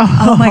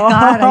 Oh my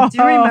God, I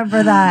do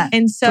remember that.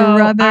 And so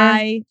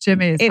Brother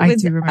Jimmy's. it I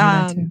was, do remember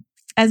that too.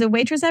 as a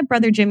waitress at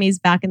Brother Jimmy's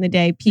back in the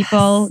day,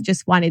 people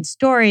just wanted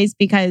stories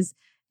because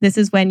this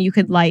is when you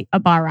could light a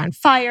bar on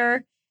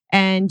fire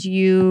and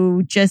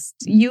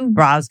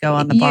Bras go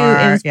on the it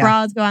bar. was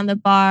bras go on the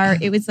bar.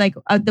 It was like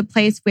the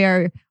place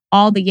where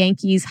all the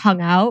Yankees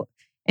hung out.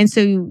 And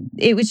so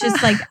it was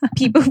just like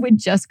people would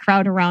just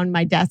crowd around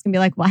my desk and be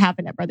like, what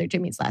happened at Brother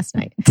Jimmy's last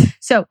night?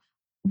 So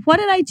what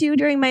did I do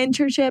during my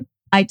internship?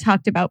 I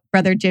talked about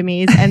Brother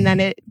Jimmy's and then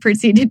it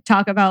proceeded to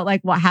talk about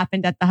like what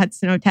happened at the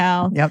Hudson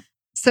Hotel. Yep.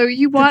 So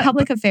you The want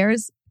public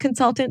affairs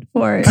consultant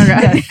for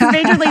Okay. the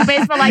Major League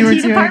Baseball You were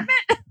IT doing department.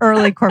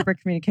 Early corporate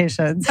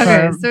communications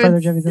Okay, for so Brother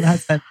it's- Jimmy's and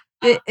Hudson.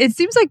 it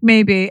seems like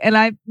maybe, and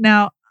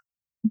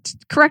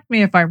correct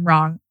me if I'm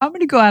wrong. I'm going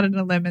to go out on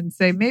a limb and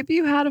say maybe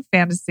you had a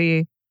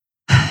fantasy,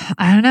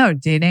 I don't know,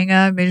 dating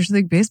a Major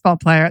League Baseball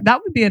player.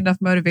 That would be enough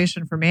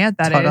motivation for me at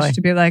that Totally. age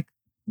to be like,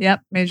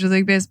 yep, Major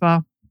League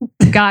Baseball.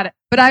 Got it.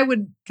 But I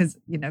wouldn't, because,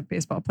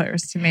 baseball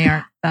players to me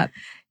aren't that.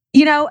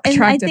 And I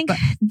Attractive, think but-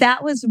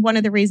 that was one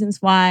of the reasons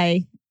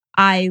why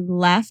I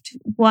left.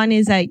 One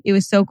is that it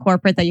was so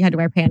corporate that you had to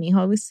wear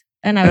pantyhose.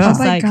 And I was Oh just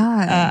my like,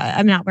 God.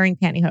 I'm not wearing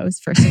pantyhose,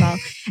 first of all.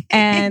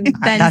 And then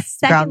That's grounds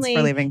for secondly,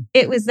 leaving.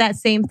 it was that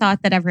same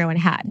thought that everyone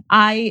had.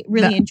 I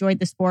really enjoyed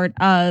the sport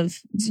of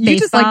You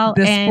just like baseball,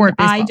 the and sport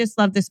I baseball. just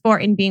love the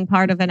sport and being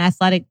part of an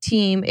athletic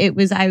team.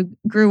 I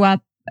grew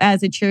up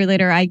as a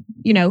cheerleader. I,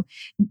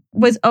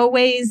 was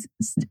always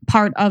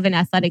part of an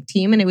athletic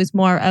team, and it was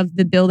more of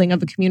the building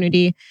of a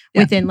community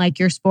Yeah. within like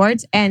your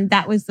sports. And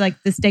that was like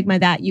the stigma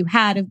that you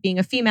had of being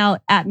a female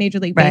at Major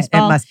League Right. It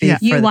Baseball. must be.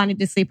 You for wanted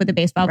to sleep with the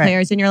baseball Right.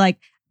 players, and you're like,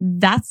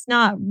 that's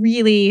not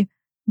really.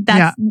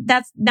 That's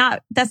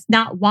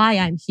not why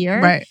I'm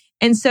here. Right.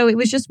 And so it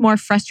was just more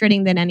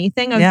frustrating than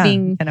anything of yeah,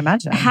 being I can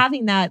imagine.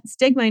 having that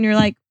stigma. And you're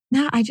like,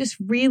 nah, I just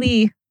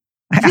really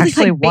I really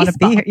actually like want to be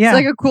baseball. here. Yeah. It's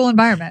like a cool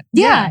environment.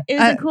 Yeah, it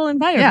was a cool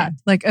environment. Yeah,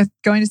 like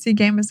going to see a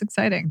game is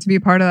exciting. To be a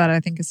part of that, I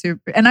think is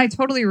super. And I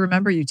totally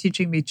remember you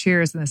teaching me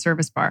cheers in the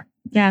service bar.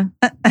 Yeah.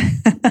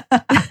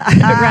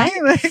 Right?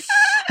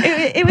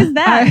 It was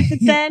that. But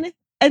then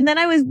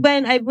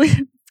when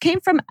I came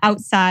from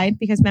outside,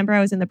 because remember I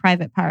was in the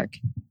private park,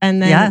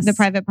 and then the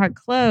private park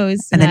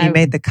closed. And then you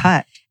made the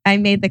cut. I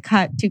made the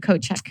cut to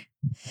coat check.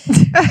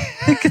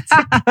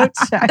 Coat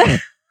check.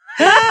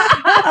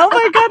 Oh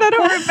my God, I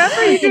don't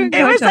remember you doing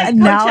It was coat check. like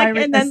Now check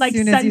and then like as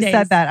soon as you Sundays.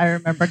 said that, I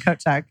remember coat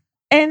check.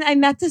 And I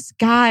met this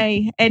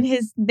guy, and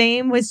his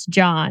name was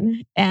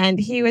John, and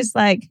he was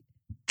like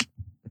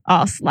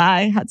all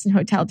sly Hudson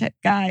Hotel type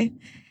guy.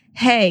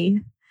 Hey,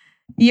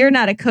 you're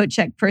not a coat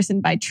check person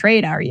by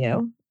trade, are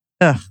you?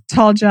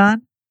 Tall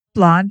John,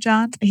 blonde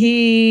John.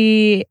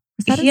 He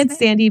Was that his had name?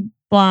 sandy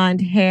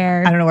blonde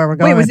hair. I don't know where we're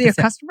going. Wait, was with he a this.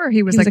 customer?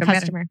 He was He was like a manager?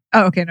 customer.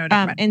 Oh, okay, no,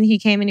 never mind. And he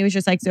came and he was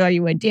just like, so are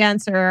you a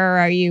dancer?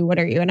 Or what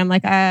are you? And I'm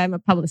like, I'm a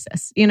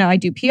publicist. I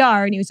do PR.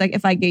 And he was like,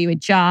 if I give you a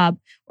job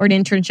or an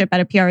internship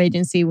at a PR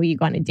agency, will you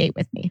go on a date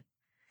with me?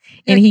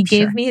 And he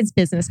gave me his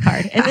business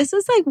card. And this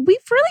was like, we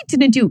really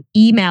didn't do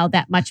email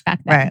that much back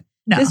then. Right.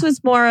 No. This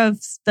was more of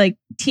like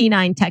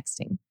T9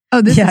 texting.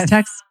 Oh, this Yes. is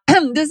text.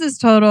 This is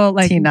total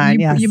like T9, you,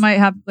 yes. you might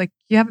have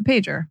you have a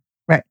pager.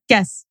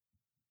 Yes.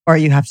 Or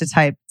you have to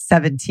type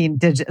 17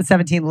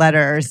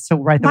 letters to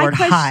write the My word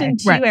hi. question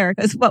to you, Eric,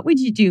 is what would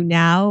you do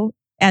now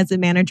as a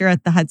manager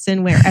at the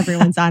Hudson where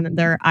everyone's on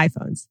their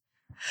iPhones?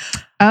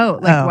 Oh,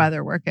 while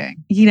they're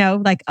working.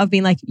 Like of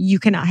being like, you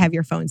cannot have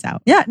your phones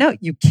out. Yeah, no,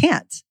 you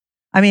can't.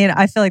 I mean,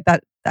 I feel like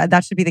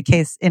that should be the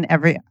case in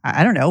every,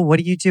 I don't know, what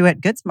do you do at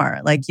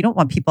GoodSmart? Like, you don't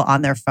want people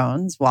on their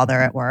phones while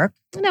they're at work.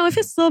 No, if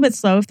it's a little bit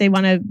slow, if they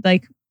want to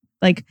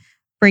like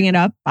bring it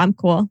up, I'm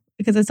cool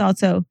because it's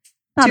also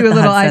Not Do at a the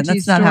little Hudson. IG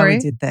That's not how we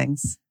story. do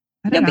things.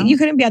 I no, don't but know. you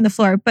couldn't be on the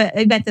floor. But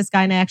I met this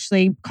guy and I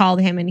actually called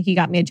him and he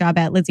got me a job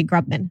at Lizzie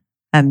Grubman.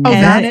 And Oh,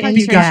 that that's an how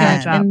you got that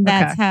internship, job. and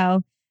that's Okay.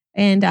 how.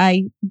 And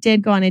I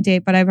did go on a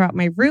date, but I brought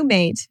my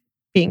roommate,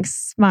 being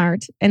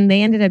smart, and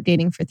they ended up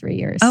dating for 3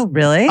 years. Oh,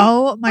 really?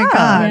 Oh my Oh,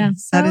 God. yeah.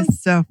 That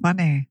is so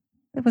funny.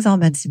 It was all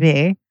meant to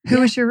be. Who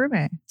was your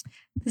roommate?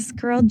 This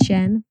girl,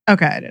 Jen.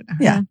 Okay, I didn't know.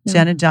 Yeah. Yeah.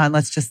 Jen and John,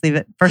 let's just leave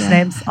it. First Yeah.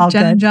 names, all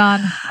Jen good. and John,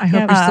 I hope Yeah.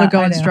 you're still I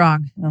going know.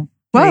 strong. Well,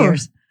 Whoa. 3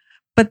 years.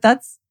 But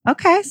that's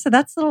okay. So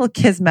that's a little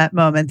kismet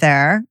moment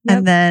there. Yep.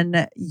 And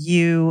then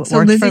you So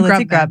worked Lizzie for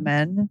Lizzie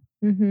Grubman. Grubman,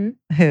 Mm-hmm.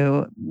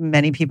 who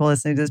many people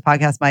listening to this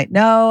podcast might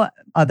know.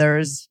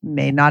 Others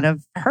may not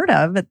have heard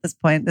of at this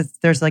point.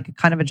 There's like a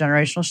kind of a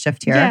generational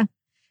shift here. Yeah.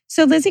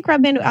 So Lizzie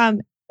Grubman,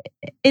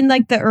 in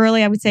like the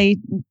early, I would say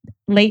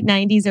late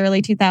 90s,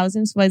 early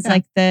 2000s, was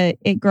like the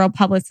It Girl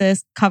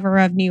publicist, cover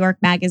of New York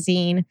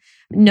Magazine,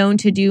 known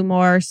to do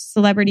more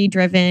celebrity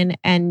driven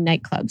and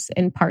nightclubs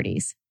and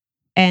parties.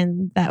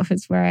 And that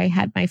was where I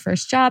had my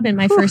first job and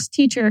my first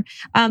teacher.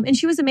 And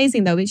she was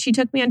amazing though. She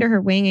took me under her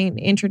wing and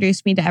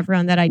introduced me to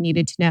everyone that I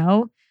needed to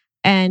know.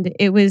 And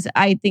it was,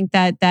 I think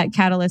that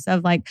catalyst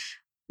of like,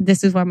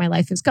 this is where my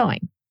life is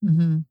going.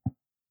 Mm-hmm.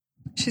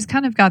 She's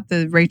kind of got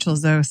the Rachel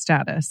Zoe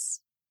status,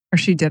 or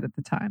she did at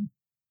the time.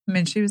 I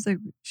mean, she's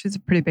a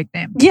pretty big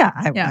name. Yeah.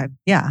 Yeah.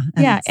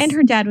 it's- And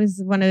her dad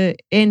was one of,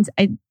 and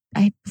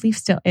I believe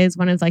still is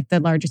one of like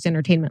the largest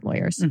entertainment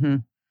lawyers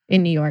Mhm.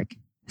 in New York.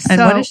 And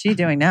So- what is she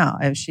doing now?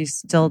 Is she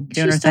still doing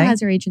She her still thing?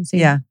 has her agency.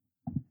 Yeah.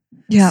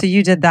 Yeah. So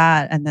you did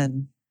that, and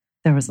then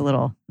there was a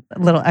little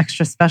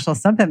extra special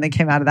something that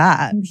came out of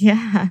that.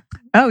 Yeah.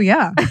 Oh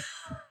yeah.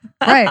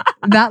 Right.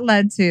 That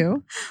led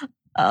to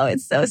Oh,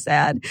 it's so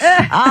sad. It's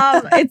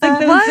like the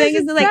Why thing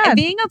is is it like sad?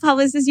 being a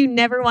publicist, you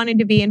never wanted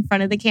to be in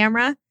front of the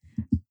camera,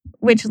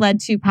 which led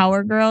to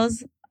Power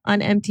Girls on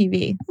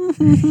MTV,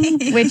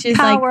 which is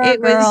Power like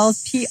it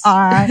Girls was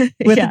PR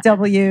with Yeah. a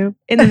W.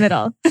 in the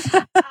middle.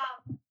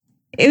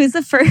 It was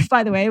the first,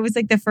 by the way, it was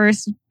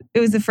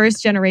the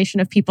first generation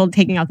of people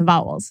taking out the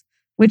vowels,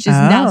 which is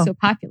now Oh. so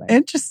popular.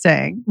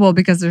 Interesting. well,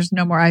 because there's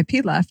no more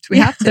IP left. We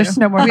Yeah, have to. there's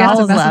no more we have to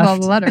vowels mess with all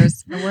left. the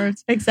letters, the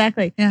words.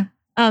 Exactly. Yeah.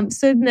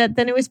 So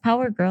then it was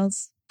Power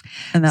Girls.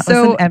 And that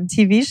So- was an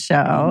MTV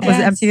show. Was it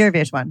Yes. MTV or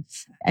VH1?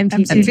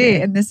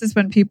 MTV, and this is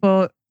when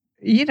people,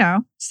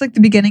 it's like the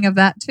beginning of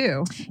that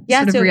too. Yeah,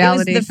 Sort of so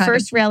reality it was the kind of-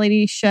 first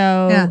reality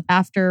show Yeah.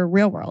 after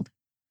Real World.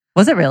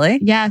 Was it really?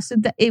 Yeah, so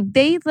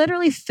they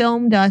literally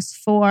filmed us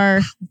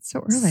for It's so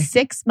early.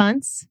 6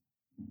 months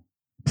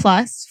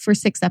plus for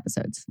 6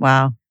 episodes,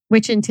 Wow.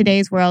 which in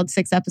today's world,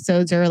 6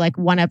 episodes or like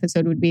 1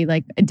 episode would be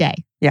like a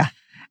day.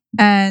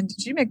 And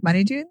did you make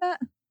money doing that?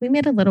 We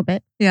made a little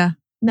bit. Yeah.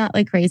 Not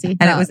like crazy.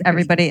 And No, it was crazy.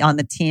 everybody on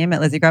the team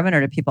at Lizzie Grubman, or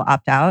did people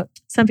opt out?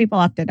 Some people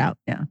opted out.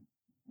 Yeah.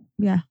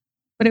 Yeah.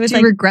 But it was Do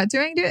you like, regret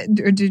doing it,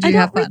 or did I you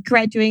have don't fun?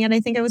 regret doing it. I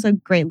think it was a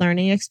great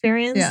learning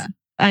experience. Yeah.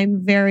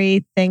 I'm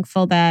very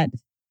thankful that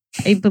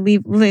I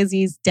believe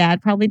Lizzie's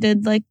dad probably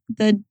did like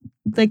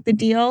the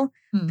deal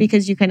Hmm.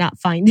 because you cannot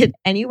find it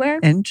anywhere.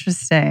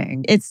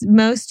 Interesting. It's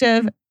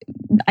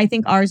I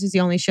think ours is the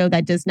only show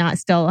that does not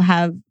still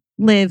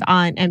live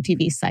on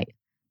MTV's site.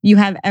 you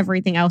have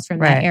everything else from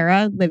that Right.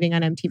 era living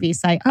on MTV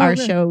site. Oh, Our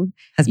really? show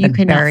Has you been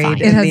cannot buried.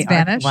 find. in It has the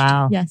vanished?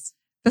 Wow. Yes.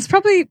 That's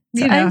probably,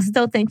 So I'm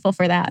still thankful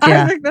for that.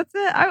 Yeah. I think that's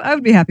it. I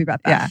would be happy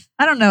about that. Yeah.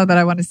 I don't know that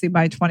I want to see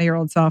my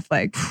 20-year-old self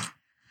like,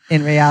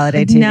 In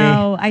reality TV.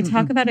 No, I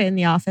talk about it in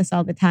the office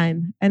all the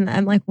time. And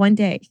I'm like, one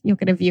day you'll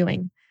get a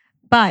viewing.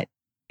 But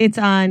it's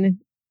on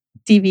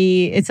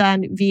it's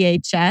on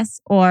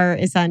VHS or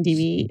it's on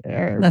DVD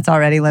or That's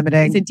already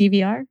limiting. is it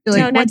DVR? You're like,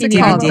 no, not what's it DVR.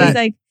 called? It's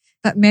like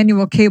that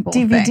manual cable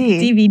thing.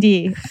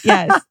 DVD.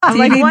 Yes. I'm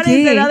like, what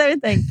is DVD? another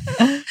thing?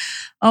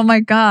 Oh my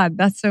God,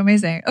 that's so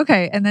amazing.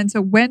 Okay. And then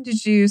so when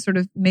did you sort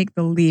of make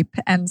the leap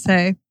and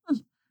say,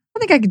 I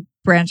think I could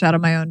branch out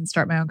on my own and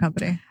start my own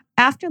company?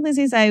 After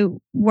Lizzie's, I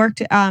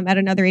worked at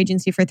another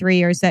agency for 3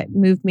 years that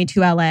moved me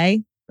to LA,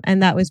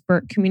 and that was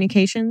Burt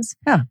Communications.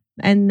 Yeah.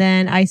 And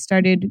then I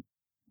started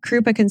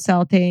Krupa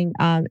Consulting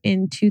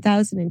in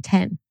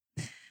 2010.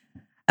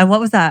 And what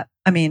was that?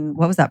 I mean,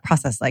 what was that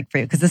process like for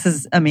you? Because this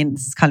is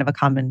kind of a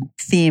common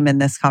theme in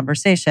this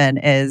conversation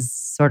is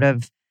sort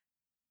of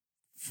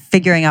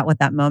figuring out what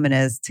that moment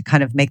is to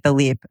kind of make the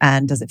leap.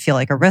 And does it feel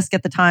like a risk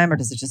at the time, or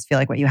does it just feel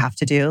like what you have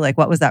to do? Like,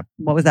 what was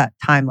that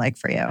time like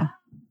for you?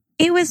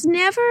 It was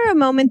never a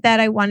moment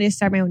that I wanted to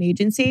start my own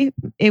agency.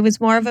 It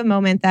was more of a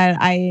moment that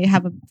I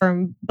have a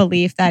firm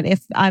belief that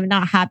if I'm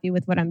not happy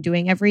with what I'm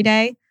doing every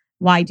day,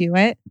 why do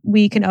it?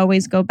 We can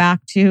always go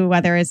back to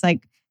whether it's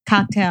like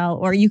cocktail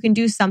or you can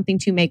do something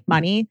to make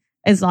money.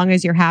 As long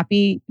as you're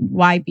happy,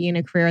 why be in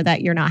a career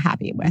that you're not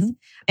happy with? Mm-hmm.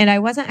 And I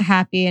wasn't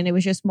happy. And it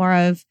was just more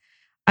of,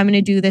 I'm going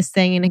to do this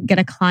thing and get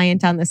a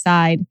client on the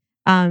side.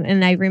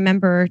 And I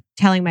remember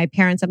telling my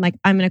parents, I'm like,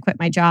 I'm going to quit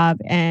my job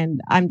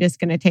and I'm just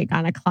going to take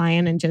on a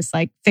client and just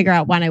like figure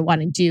out what I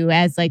want to do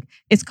as like,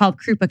 it's called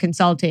Krupa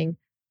Consulting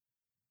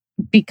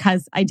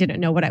because I didn't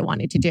know what I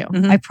wanted to do.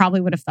 Mm-hmm. I probably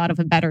would have thought of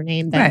a better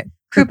name than Right.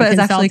 Krupa is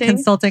actually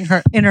consulting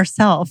her inner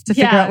self to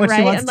figure out what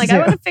she wants I'm like, to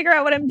do. I want to figure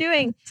out what I'm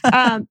doing.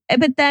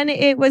 But then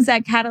it was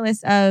that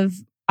catalyst of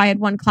I had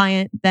one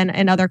client, then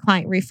another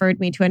client referred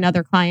me to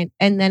another client,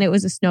 and then it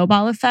was a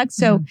snowball effect.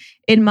 So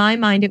in my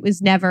mind, it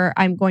was never,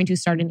 I'm going to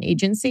start an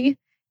agency.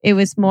 It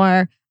was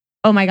more,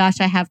 oh my gosh,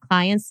 I have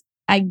clients.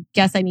 I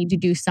guess I need to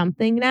do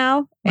something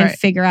now and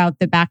figure out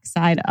the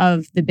backside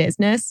of the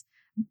business.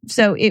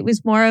 So it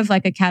was more of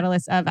like a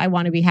catalyst of I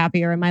want to be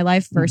happier in my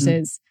life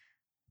versus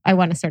I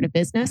want to start a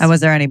business. And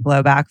was there any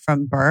blowback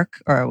from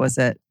Burke, or was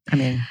it, I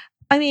mean,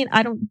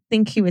 I don't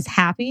think he was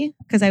happy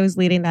because I was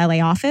leading the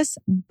LA office,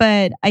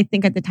 but I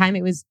think at the time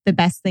it was the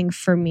best thing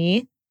for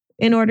me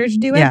in order to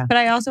do it. Yeah. But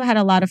I also had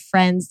a lot of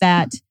friends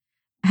that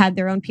had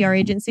their own PR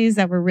agencies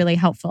that were really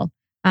helpful.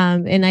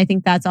 And I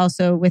think that's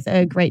also with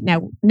a great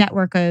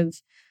network of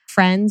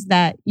friends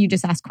that you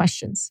just ask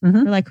questions.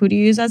 They're like, who do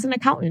you use as an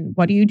accountant?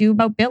 What do you do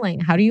about billing?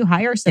 How do you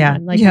hire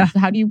someone?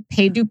 How do you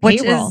do payroll?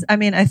 Which is,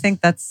 I think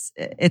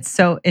it's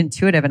so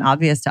intuitive and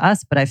obvious to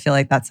us, but I feel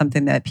like that's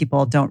something that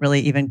people don't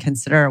really even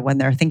consider when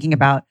they're thinking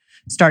about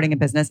starting a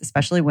business,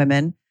 especially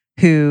women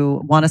who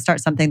want to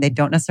start something. They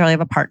don't necessarily have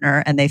a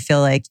partner and they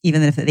feel like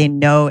even if they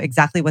know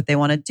exactly what they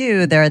want to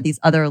do, there are these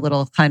other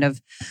little kind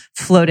of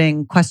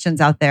floating questions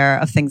out there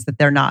of things that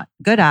they're not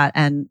good at.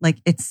 And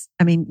like,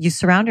 you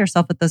surround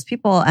yourself with those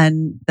people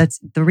and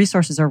the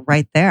resources are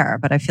right there.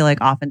 But I feel like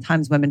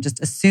oftentimes women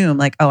just assume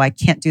like, oh, I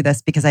can't do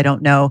this because I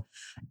don't know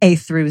A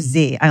through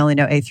Z. I only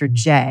know A through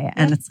J.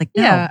 And it's like,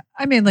 no. Yeah.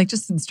 I mean, like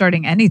just in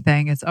starting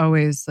anything, it's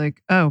always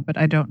like, oh, but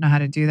I don't know how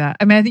to do that.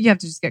 I mean, I think you have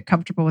to just get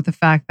comfortable with the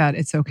fact that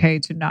it's okay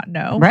to not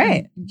know.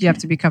 Right. You have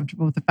to be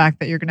comfortable with the fact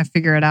that you're going to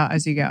figure it out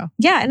as you go.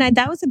 Yeah. And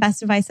that was the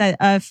best advice that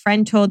a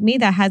friend told me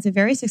that has a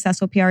very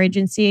successful PR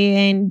agency.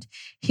 And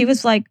he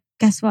was like,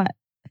 guess what?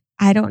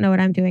 I don't know what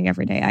I'm doing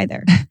every day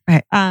either.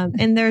 Right.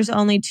 And there's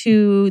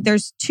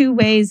two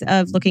ways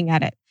of looking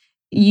at it.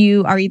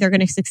 You are either going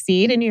to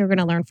succeed and you're going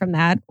to learn from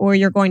that, or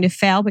you're going to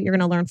fail, but you're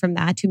going to learn from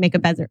that to make a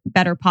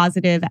better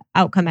positive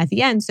outcome at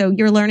the end. So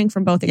you're learning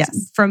from both,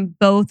 from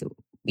both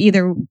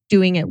either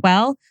doing it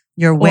well.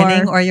 You're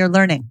winning or you're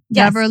learning.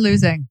 Yes. Never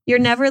losing. You're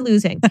never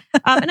losing.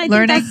 And I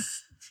learning, think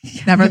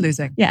that's never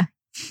losing. Yeah.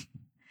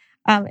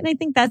 And I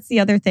think that's the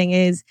other thing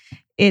is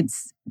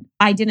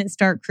I didn't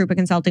start Krupa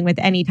Consulting with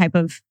any type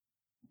of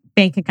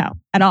bank account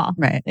at all.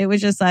 Right. It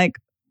was just like,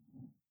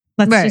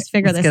 let's just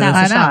figure this out.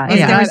 I know.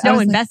 There was no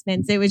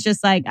investments. It was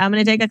just like, I'm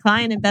going to take a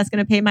client if that's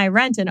going to pay my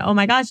rent. And oh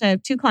my gosh, I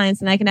have 2 clients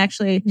and I can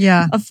actually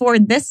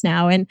afford this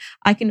now. And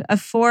I can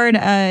afford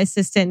an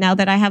assistant now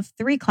that I have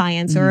 3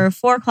 clients or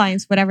 4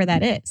 clients, whatever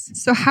that is.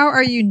 So how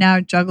are you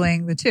now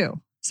juggling the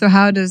two? So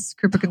how does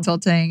Krupa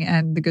Consulting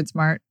and the Good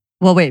Smart?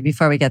 Well, wait,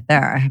 before we get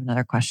there, I have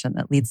another question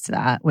that leads to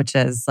that, which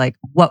is like,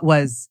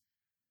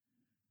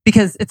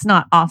 because it's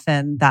not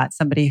often that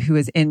somebody who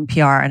is in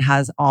PR and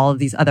has all of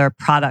these other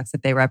products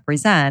that they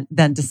represent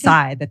then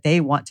decide that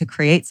they want to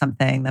create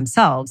something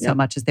themselves so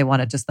much as they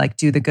want to just like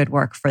do the good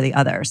work for the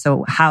other.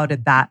 So how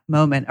did that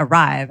moment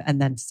arrive?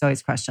 And then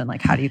Zoe's question,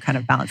 like, how do you kind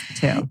of balance the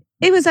two?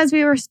 It was, as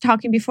we were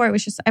talking before, it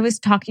was just, I was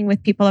talking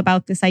with people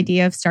about this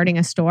idea of starting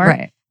a store.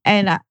 Right.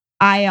 And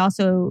I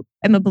also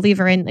am a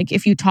believer in like,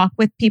 if you talk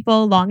with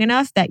people long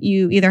enough that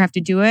you either have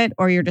to do it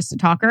or you're just a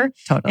talker.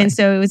 Totally. And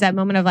so it was that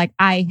moment of like,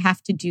 I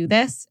have to do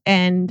this.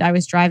 And I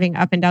was driving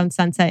up and down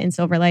Sunset in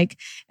Silver Lake.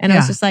 And I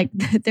was just like,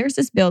 there's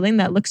this building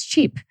that looks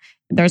cheap.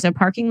 There's a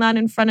parking lot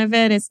in front of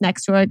it. It's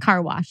next to a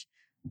car wash.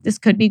 This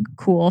could be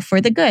cool for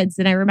the goods.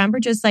 And I remember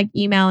just like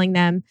emailing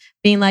them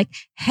being like,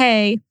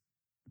 hey,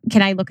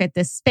 can I look at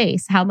this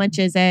space? How much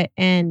is it?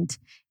 And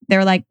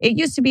they're like, it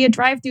used to be a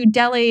drive-through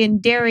deli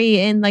and dairy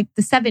in like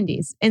the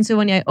 70s. And so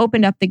when I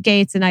opened up the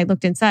gates and I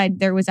looked inside,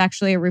 there was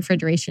actually a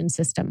refrigeration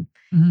system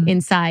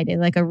inside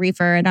and like a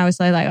reefer. And I was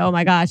like, oh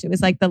my gosh, it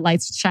was like the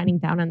lights shining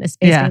down on this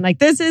space. And I'm like,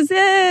 this is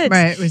it.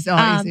 Right. It was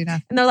all easy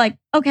enough. And they're like,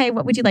 okay,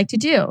 what would you like to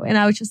do? And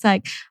I was just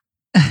like,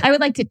 I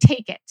would like to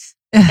take it.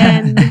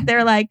 And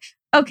they're like,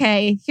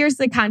 okay, here's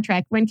the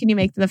contract. When can you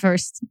make the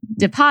first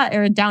deposit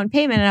or down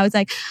payment? And I was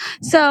like,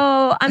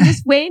 so I'm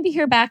just waiting to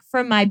hear back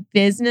from my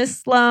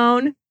business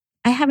loan.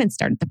 I haven't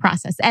started the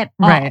process at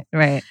all.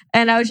 Right.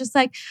 And I was just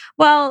like,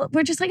 well,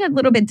 we're just like a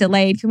little bit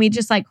delayed. Can we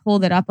just like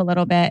hold it up a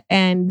little bit?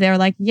 And they're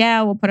like,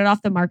 yeah, we'll put it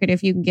off the market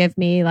if you can give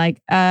me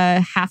like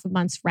half a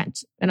month's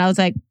rent. And I was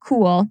like,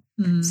 cool.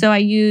 So I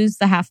used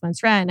the half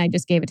month's rent and I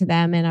just gave it to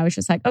them. And I was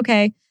just like,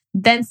 okay.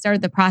 Then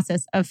started the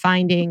process of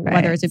finding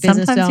whether it's a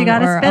business loan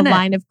or a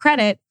line of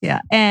credit.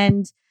 Yeah.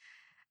 And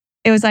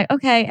it was like,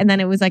 okay. And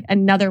then it was like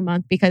another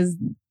month because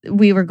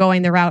we were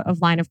going the route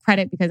of line of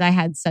credit because I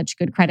had such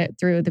good credit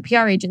through the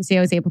PR agency.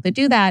 I was able to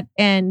do that.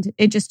 And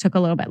it just took a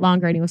little bit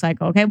longer. And he was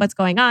like, okay, what's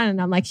going on?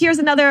 And I'm like, here's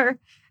another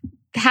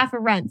half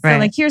of rent. So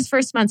like, here's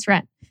first month's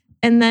rent.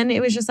 And then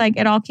it was just like,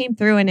 it all came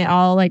through and it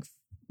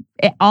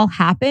all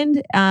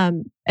happened.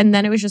 And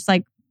then it was just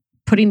like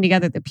putting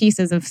together the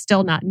pieces of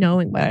still not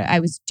knowing what I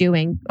was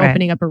doing,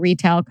 opening up a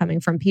retail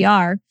coming from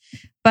PR,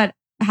 but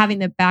having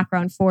the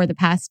background for the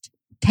past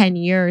 10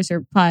 years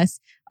or plus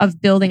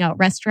of building out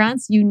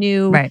restaurants, you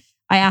knew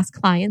I asked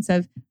clients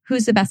of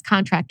who's the best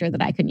contractor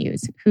that I can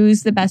use?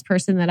 Who's the best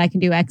person that I can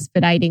do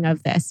expediting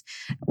of this?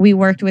 We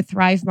worked with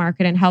Thrive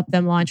Market and helped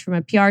them launch from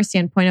a PR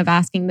standpoint of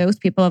asking those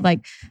people of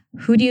like,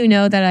 who do you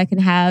know that I can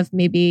have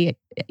maybe,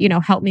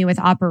 help me with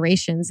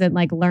operations and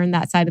like learn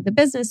that side of the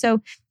business.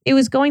 So it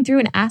was going through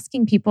and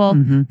asking people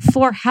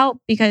for help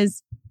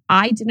because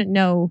I didn't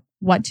know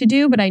what to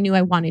do, but I knew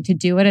I wanted to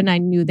do it. And I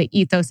knew the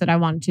ethos that I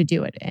wanted to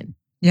do it in.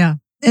 Yeah.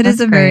 It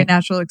is a very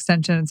natural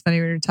extension. It's funny,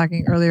 we were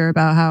talking earlier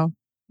about how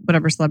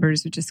whatever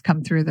celebrities would just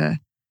come through the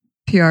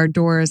PR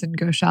doors and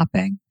go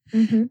shopping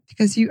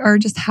because you are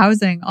just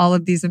housing all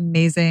of these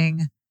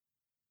amazing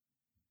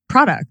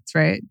products,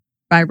 right?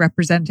 By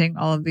representing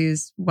all of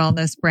these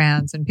wellness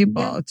brands and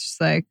people. Yeah. It's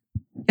just like,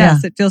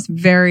 yes, it feels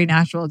very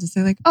natural to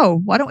say like,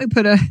 oh, why don't we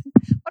put a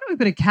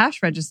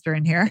cash register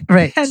in here?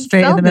 Right.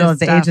 Straight in the middle of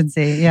the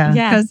agency. Yeah.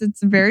 Because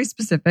it's very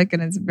specific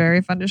and it's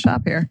very fun to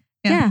shop here.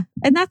 Yeah.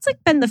 And that's like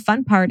been the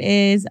fun part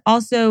is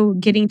also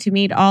getting to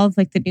meet all of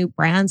like the new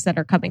brands that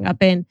are coming up.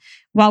 And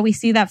while we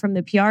see that from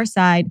the PR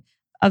side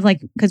of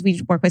like, because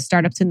we work with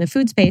startups in the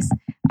food space,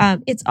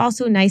 it's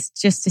also nice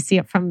just to see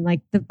it from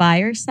like the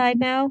buyer side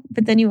now.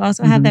 But then you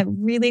also have that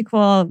really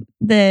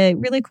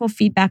cool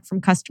feedback from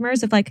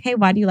customers of like, hey,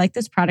 why do you like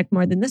this product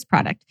more than this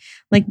product?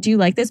 Like, do you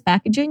like this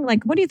packaging?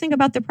 Like, what do you think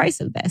about the price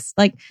of this?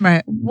 Like,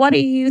 what do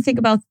you think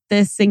about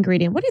this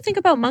ingredient? What do you think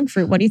about monk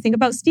fruit? What do you think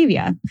about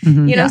stevia?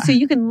 So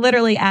you can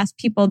literally ask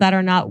people that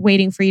are not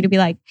waiting for you to be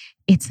like,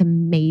 it's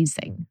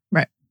amazing.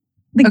 Right.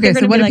 Like okay,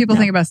 so what do people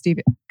think about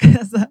stevia?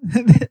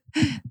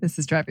 This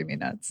is driving me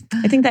nuts.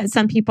 I think that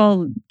some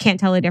people can't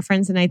tell a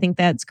difference, and I think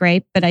that's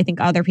great. But I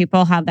think other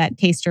people have that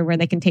taster where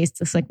they can taste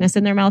the slickness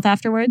in their mouth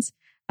afterwards.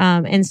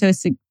 And so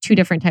it's two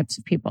different types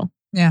of people.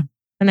 Yeah.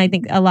 And I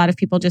think a lot of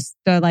people just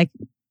are like,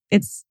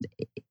 it's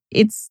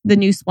the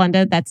new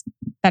Splenda that's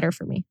better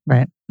for me.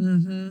 Right.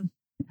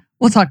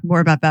 We'll talk more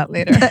about that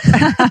later.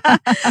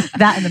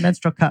 That and the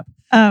menstrual cup.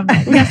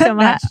 Yeah, so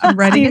much. I'm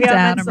writing it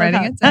down.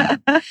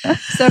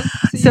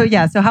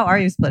 So how are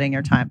you splitting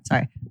your time?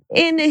 Sorry.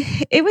 And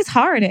it was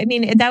hard. I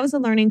mean, that was a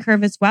learning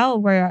curve as well,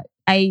 where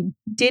I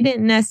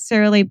didn't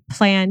necessarily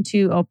plan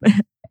to open.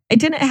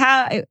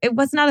 It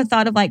was not a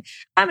thought of like,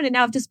 I'm going to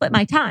now have to split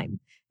my time.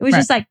 It was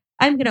just like,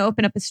 I'm going to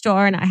open up a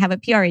store and I have a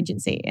PR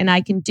agency and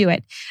I can do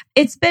it.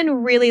 I've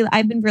been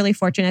really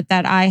fortunate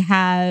that I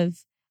have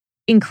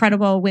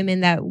incredible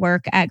women that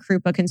work at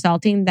Krupa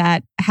Consulting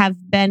that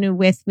have been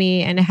with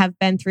me and have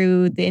been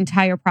through the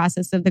entire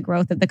process of the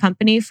growth of the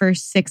company for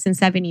 6 and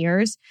 7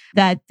 years,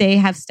 that they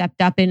have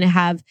stepped up and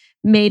have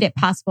made it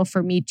possible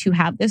for me to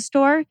have this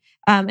store.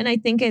 And I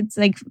think it's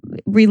like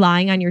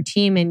relying on your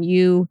team, and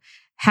you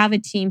have a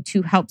team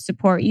to help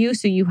support you.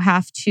 So you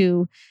have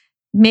to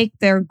make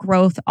their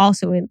growth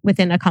also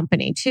within a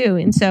company too.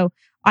 And so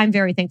I'm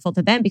very thankful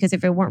to them, because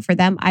if it weren't for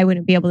them, I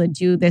wouldn't be able to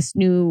do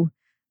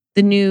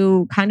the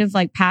new kind of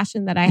like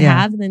passion that I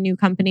have, the new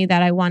company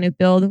that I want to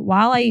build,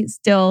 while I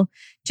still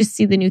just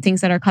see the new things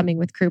that are coming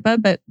with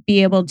Krupa, but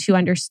be able to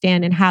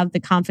understand and have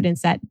the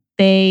confidence that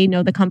they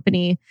know the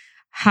company,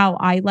 how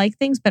I like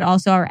things, but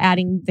also are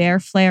adding their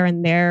flair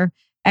and their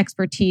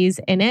expertise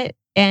in it.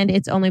 And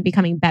it's only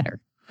becoming better.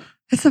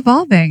 It's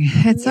evolving.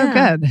 It's so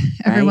good.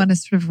 Everyone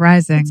is sort of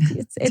rising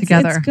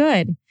together. It's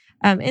good.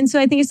 And so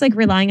I think it's like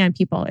relying on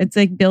people. It's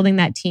like building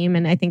that team.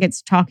 And I think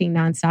it's talking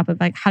nonstop of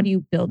like, how do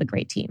you build a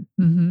great team?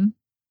 Mm-hmm.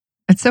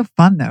 It's so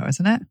fun though,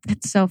 isn't it?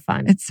 It's so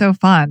fun. It's so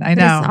fun. I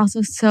know. It's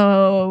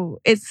also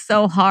it's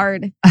so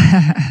hard.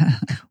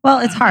 Well,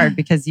 it's hard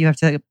because you have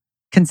to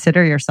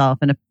consider yourself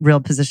in a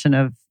real position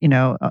of,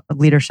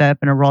 leadership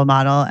and a role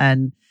model.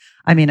 And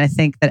I mean, I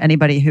think that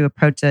anybody who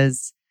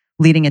approaches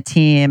leading a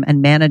team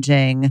and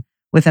managing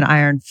with an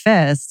iron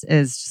fist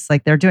is just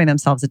like they're doing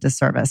themselves a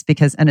disservice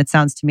and it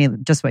sounds to me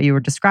just what you were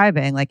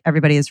describing, like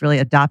everybody has really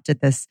adopted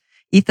this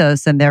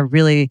ethos and they're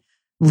really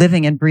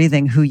living and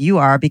breathing who you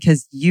are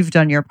because you've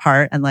done your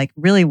part and like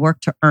really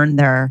worked to earn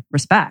their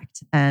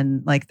respect.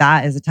 And like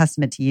that is a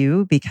testament to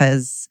you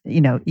because,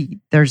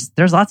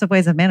 there's lots of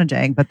ways of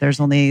managing, but there's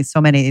only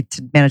so many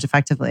to manage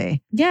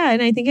effectively. Yeah.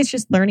 And I think it's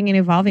just learning and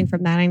evolving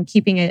from that and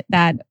keeping it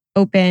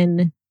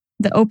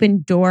the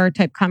open door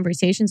type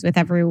conversations with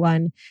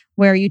everyone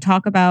where you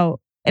talk about,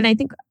 and I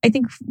think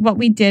what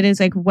we did is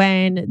like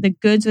when the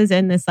goods was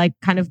in this like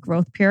kind of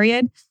growth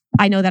period,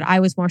 I know that I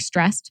was more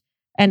stressed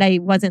and I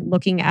wasn't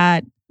looking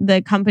at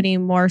the company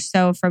more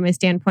so from a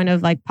standpoint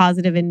of like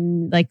positive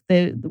and like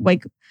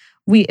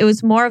it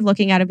was more of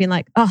looking at it being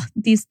like, oh,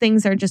 these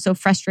things are just so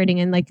frustrating.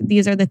 And like,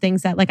 these are the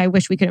things that like, I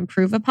wish we could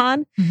improve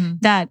upon. Mm-hmm.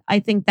 That I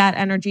think that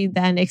energy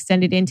then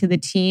extended into the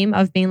team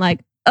of being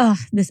like, oh,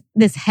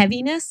 this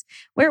heaviness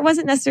where it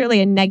wasn't necessarily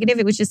a negative.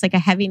 It was just like a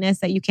heaviness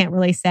that you can't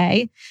really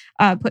say,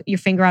 put your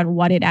finger on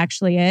what it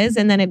actually is.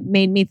 And then it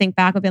made me think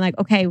back of being like,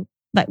 okay,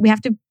 like we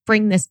have to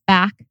bring this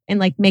back and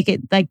like make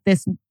it like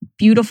this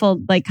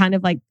beautiful, like kind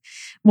of like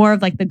more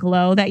of like the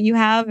glow that you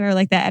have or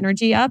like that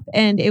energy up.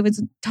 And it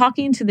was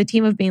talking to the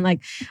team of being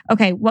like,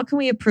 okay, what can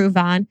we improve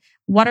on?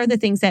 What are the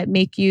things that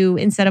make you,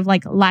 instead of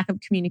like lack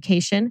of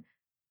communication,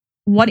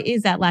 what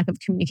is that lack of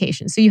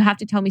communication? So you have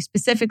to tell me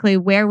specifically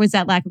where was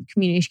that lack of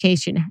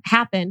communication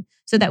happen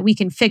so that we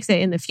can fix it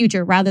in the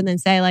future rather than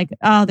say like,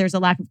 oh, there's a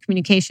lack of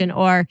communication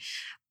or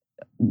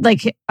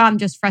like, I'm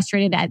just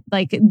frustrated at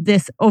like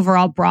this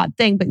overall broad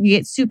thing, but you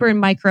get super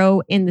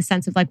micro in the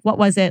sense of like, what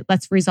was it?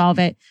 Let's resolve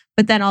it.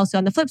 But then also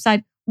on the flip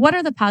side, what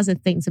are the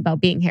positive things about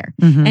being here?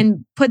 Mm-hmm.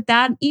 And put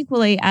that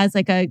equally as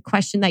like a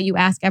question that you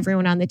ask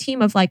everyone on the team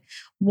of like,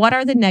 what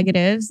are the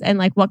negatives and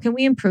like, what can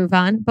we improve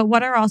on? But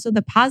what are also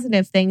the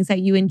positive things that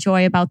you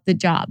enjoy about the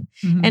job?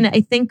 Mm-hmm. And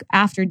I think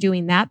after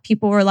doing that,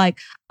 people were like,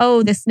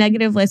 oh, this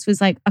negative list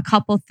was like a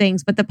couple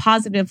things, but the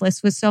positive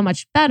list was so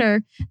much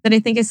better that I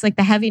think it's like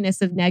the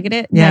heaviness of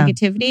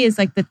negativity is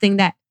like the thing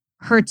that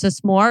hurts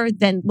us more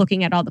than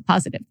looking at all the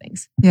positive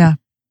things. Yeah.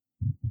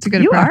 It's a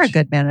good You approach. are a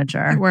good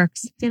manager. It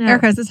works.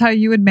 Erica, is this how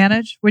you would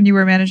manage when you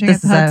were managing at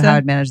the Hudson? This is how I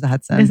would manage the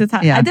Hudson. This is how,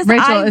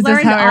 Rachel, is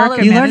this how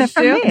Erica you learned it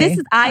from me?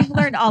 I've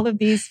learned all of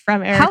these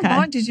from Erica. How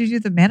long did you do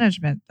the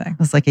management thing? It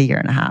was like a year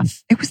and a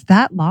half. It was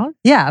that long?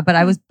 Yeah, but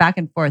I was back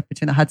and forth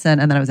between the Hudson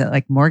and then I was at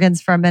like Morgan's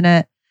for a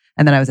minute.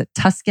 And then I was at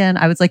Tuscan.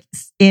 I was like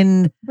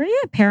Were you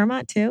at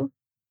Paramount too?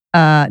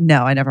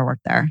 No, I never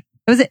worked there.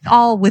 It was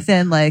all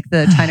within like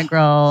the China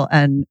Grill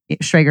and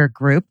Schrager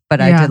group,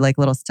 but I did like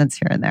little stints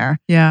here and there.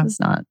 Yeah. It was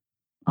not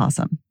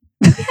awesome.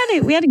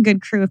 We had a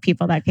good crew of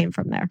people that came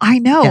from there. I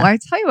know. Yeah. I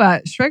tell you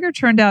what, Schrager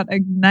turned out a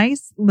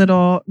nice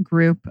little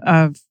group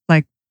of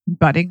like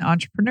budding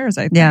entrepreneurs,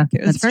 I think. Yeah,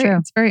 it was that's true.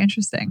 It's very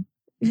interesting.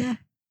 Yeah.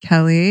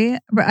 Kelly,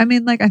 I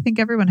mean, like, I think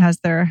everyone has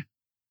their...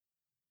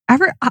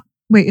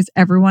 Wait, is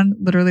everyone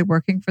literally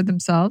working for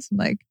themselves?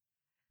 Like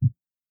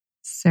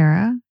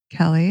Sarah,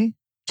 Kelly,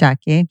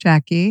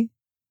 Jackie.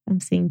 I'm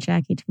seeing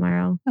Jackie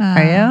tomorrow.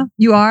 Are you?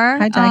 You are?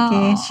 Hi, Jackie.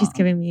 Oh, She's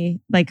giving me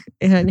like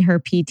in her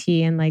PT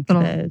and like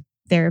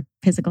their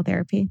physical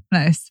therapy.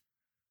 Nice.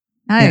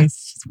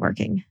 She's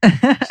working.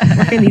 She's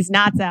working these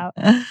knots out.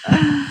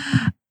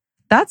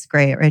 That's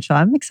great, Rachel.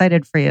 I'm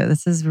excited for you.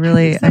 This is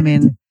really, I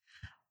mean...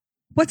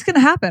 What's going to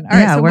happen? All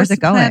right, so where's what's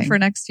it the plan going for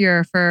next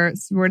year?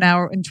 We're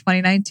now in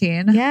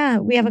 2019. Yeah,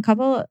 we have a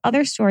couple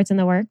other stores in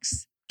the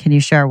works. Can you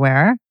share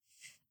where?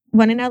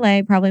 One in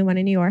LA, probably one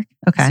in New York.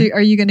 Okay. So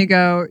are you going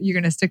to you're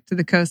going to stick to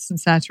the coast and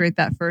saturate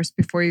that first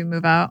before you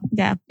move out?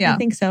 Yeah, I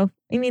think so.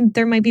 I mean,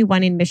 there might be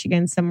one in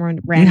Michigan somewhere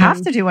random. You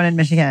have to do one in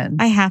Michigan.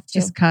 I have to.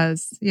 Just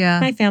because, yeah.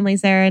 My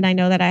family's there and I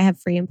know that I have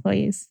free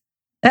employees.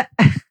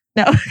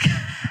 No.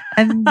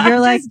 And you're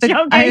like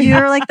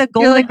the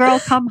golden girl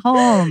come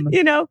home.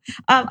 You know,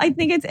 I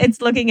think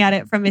it's looking at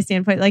it from a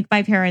standpoint, like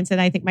my parents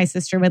and I think my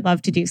sister would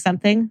love to do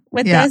something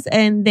with this.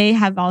 And they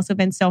have also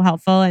been so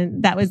helpful.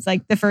 And that was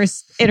like the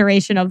first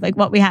iteration of like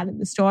what we had in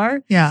the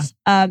store. Yeah.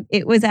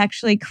 It was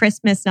actually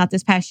Christmas, not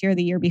this past year,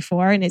 the year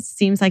before. And it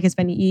seems like it's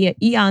been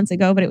eons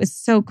ago, but it was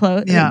so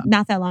close,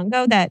 not that long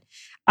ago that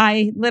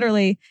I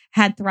literally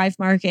had Thrive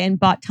Market and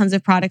bought tons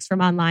of products from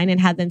online and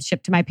had them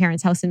shipped to my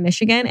parents' house in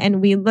Michigan. And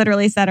we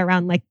literally sat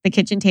around like the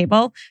kitchen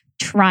table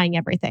trying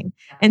everything.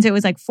 And so it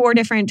was like 4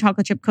 different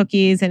chocolate chip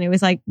cookies and it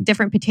was like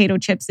different potato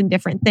chips and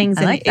different things.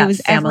 And it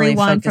was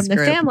everyone from the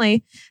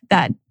family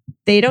that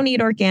they don't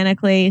eat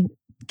organically.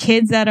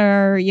 kids that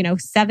are,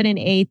 7 and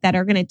 8 that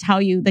are going to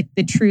tell you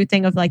the true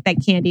thing of like that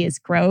candy is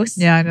gross.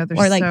 Yeah, I know. They're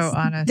or like, so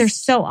honest. They're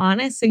so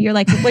honest. So you're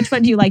like, which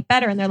one do you like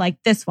better? And they're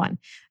like, this one.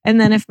 And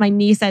then if my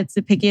niece that's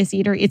the pickiest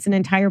eater eats an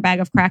entire bag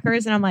of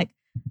crackers, and I'm like,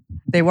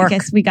 they work. I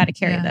guess we got to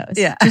carry those.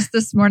 Yeah. Just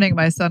this morning,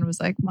 my son was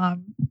like,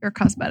 Mom, you're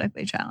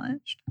cosmetically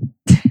challenged.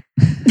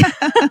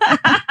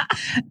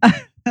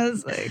 I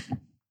was like,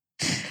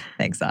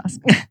 thanks,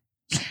 Oscar.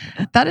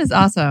 That is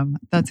awesome.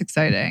 That's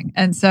exciting.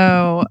 And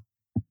so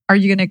are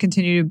you going to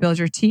continue to build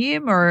your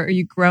team, or are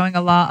you growing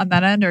a lot on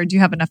that end, or do you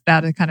have enough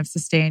data to kind of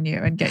sustain you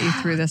and get you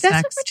through this That's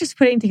next? what we're just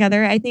putting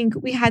together. I think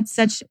we had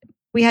such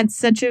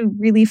a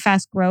really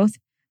fast growth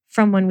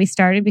from when we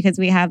started, because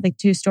we have like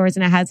 2 stores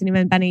and it hasn't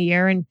even been a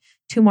year, and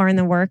 2 more in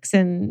the works,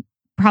 and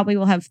probably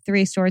we'll have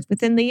 3 stores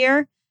within the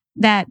year.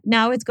 That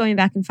now it's going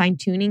back and fine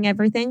tuning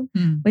everything,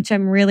 which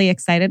I'm really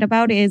excited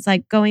about, is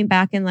like going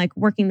back and like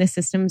working the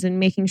systems and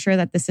making sure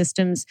that the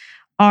systems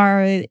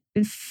are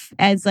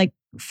as like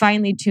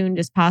finely tuned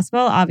as possible.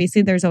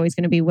 Obviously, there's always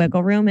going to be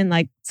wiggle room and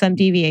like some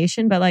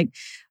deviation, but like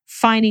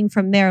finding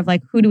from there of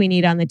like, who do we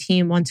need on the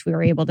team once we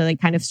were able to like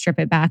kind of strip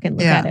it back and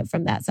look at it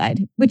from that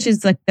side, which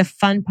is like the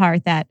fun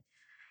part that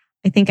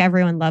I think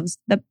everyone loves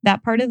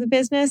that part of the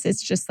business.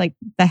 It's just like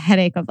the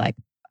headache of like,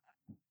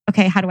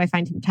 okay, how do I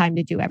find time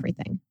to do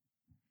everything?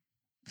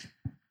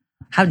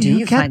 How do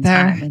you get find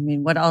there? time? I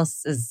mean, what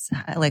else is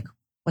like,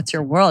 what's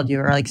your world?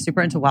 You are like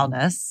super into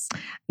wellness.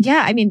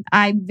 Yeah. I mean,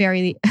 I'm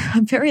very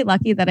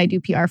lucky that I do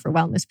PR for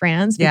wellness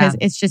brands, because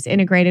it's just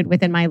integrated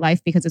within my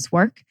life because it's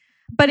work.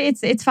 But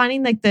it's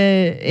finding like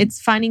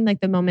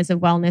the moments of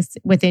wellness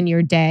within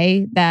your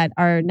day that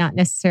are not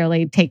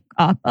necessarily take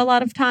up a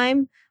lot of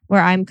time,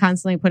 where I'm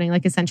constantly putting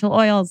like essential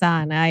oils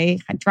on. I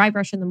dry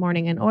brush in the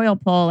morning and oil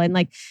pull, and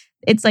like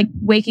it's like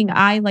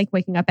I like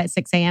waking up at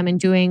 6 a.m. and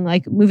doing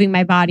like moving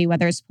my body,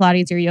 whether it's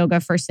Pilates or yoga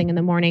first thing in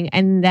the morning.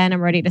 And then I'm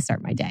ready to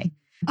start my day.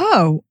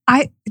 Oh,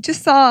 I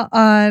just saw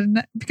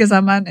because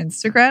I'm on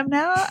Instagram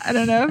now. I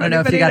don't know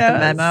if you got the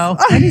memo.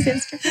 What is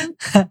Instagram?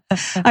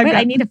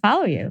 I need to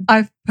follow you.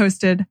 I've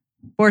posted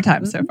 4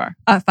 times so far.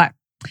 5. Nice.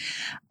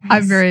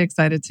 I'm very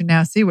excited to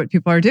now see what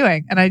people are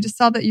doing. And I just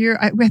saw that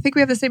I think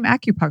we have the same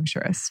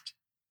acupuncturist.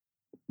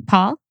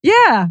 Paul?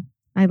 Yeah.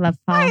 I love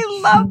Paul. I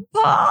love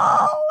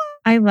Paul.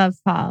 I love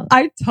Paul.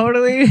 I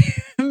totally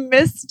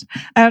missed.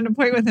 I had an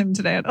appointment with him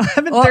today at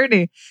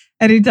 11:30,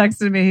 and he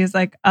texted me. He's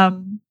like,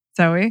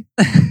 Zoe,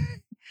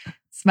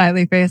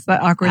 smiley face,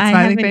 that awkward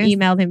smiley face. I haven't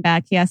emailed him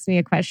back. He asked me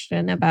a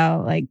question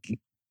about like,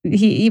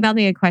 he emailed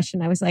me a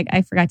question. I was like,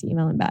 I forgot to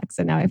email him back.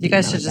 So now I have to You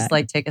guys should him just back.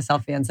 like take a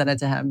selfie and send it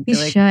to him. We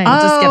Like, should.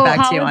 I'll just get back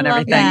Paul to you would on love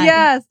everything. that.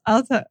 Yes,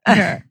 I'll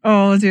here.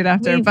 Oh, we'll do it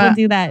after. We'll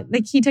do that.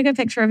 Like he took a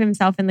picture of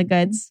himself in the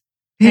goods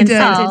He and did.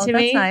 sent Oh, it to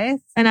that's me. nice.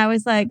 And I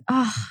was like,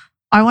 oh,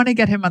 I want to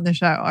get him on the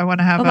show. I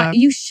want to have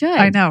you should.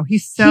 I know.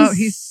 He's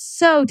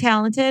so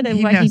talented in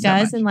he what he knows so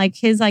does, much. and like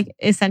his like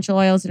essential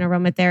oils and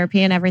aromatherapy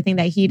and everything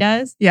that he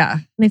does. yeah.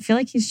 And I feel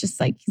like he's just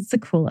like, he's the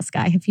coolest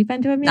guy. Have you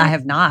been to him yet? I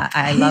have not.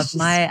 I He's love just-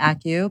 my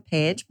Acu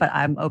page, but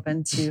I'm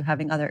open to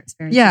having other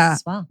experiences Yeah.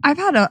 as well. I've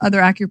had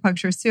other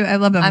acupuncturists too. I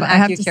love them. I'm but I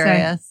have Acu to say,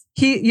 curious.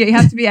 you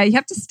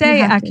have to stay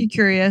You have to. acu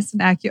curious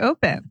and acu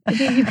open.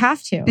 You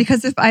have to.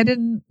 Because if I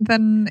didn't,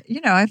 then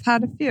I've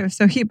had a few.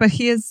 So he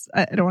is.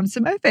 I don't want to say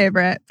my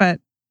favorite, but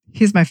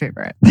he's my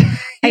favorite.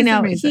 I know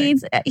amazing.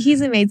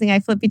 he's amazing. I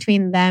flip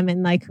between them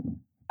and like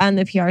on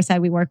the PR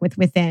side, we work with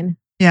Within.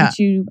 Yeah. Which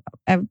you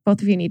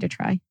both of you need to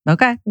try.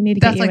 Okay. We need to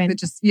That's get you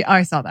like in.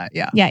 I saw that.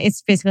 Yeah. Yeah,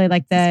 it's basically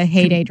like the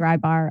heyday dry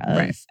bar of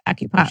Right.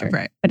 acupuncture.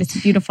 Right. But it's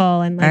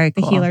beautiful and like Very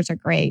the cool. healers are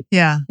great.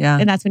 Yeah. Yeah.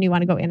 And that's when you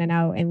want to go in and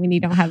out. And when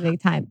you don't have the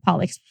time,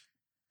 Pollock's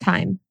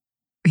time.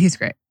 He's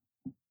great.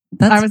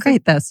 That's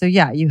great though. So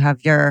yeah, you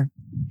have your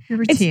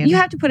routine. You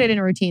have to put it in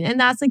a routine. And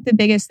that's like the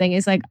biggest thing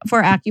is like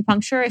for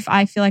acupuncture, if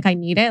I feel like I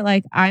need it,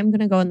 like I'm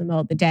going to go in the middle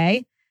of the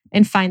day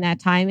and find that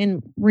time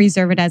and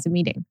reserve it as a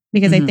meeting.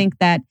 Because I think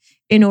that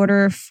in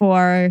order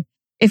for,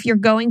 if you're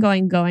going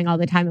all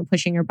the time and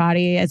pushing your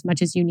body as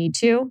much as you need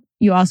to,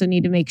 you also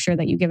need to make sure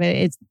that you give it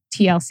its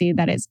TLC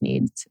that it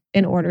needs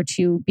in order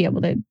to be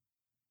able to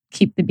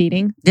keep the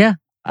beating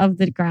of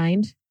the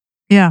grind.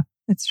 Yeah,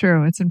 it's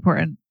true. It's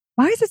important.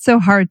 Why is it so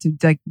hard to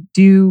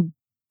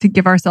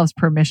give ourselves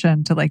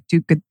permission to like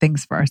do good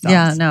things for ourselves?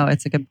 Yeah, no,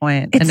 it's a good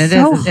point. It's and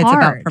so it's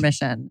about hard.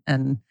 permission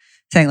and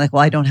saying like,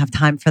 well, I don't have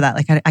time for that.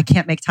 Like I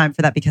can't make time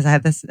for that because I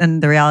have this.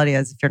 And the reality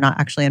is if you're not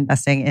actually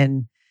investing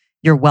in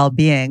your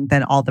well-being,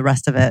 then all the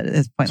rest of it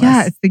is pointless.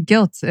 Yeah, it's the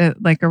guilt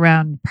like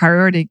around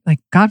priority. Like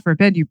God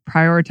forbid you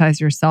prioritize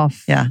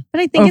yourself. Yeah.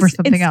 But I think over it's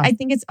something else. I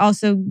think it's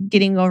also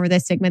getting over the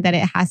stigma that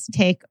it has to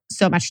take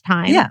so much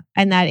time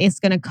and that it's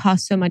going to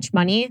cost so much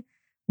money.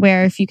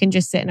 Where if you can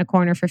just sit in a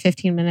corner for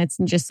 15 minutes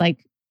and just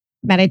like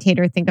meditate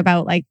or think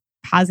about like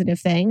positive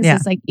things,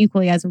 it's like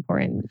equally as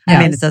important. I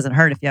mean, it doesn't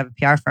hurt if you have a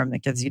PR firm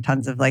that gives you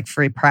tons of like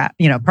free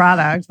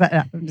products. But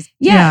but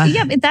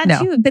that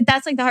too. But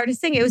that's like the hardest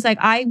thing. It was like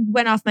I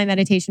went off my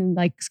meditation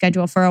like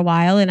schedule for a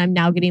while, and I'm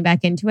now getting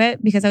back into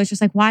it because I was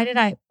just like,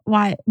 why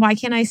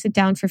can't I sit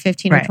down for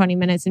 15 or 20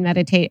 minutes and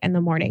meditate in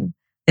the morning?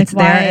 It's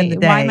there in the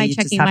day. Why am I You just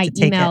checking have my to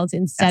take it. emails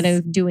instead Yes.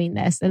 of doing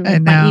this? And I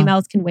like, my know.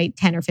 emails can wait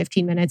 10 or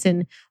 15 minutes.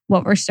 And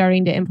what we're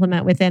starting to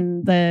implement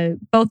within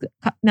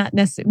not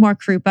necessarily more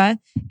Krupa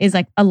is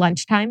like a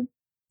lunchtime.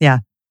 Yeah.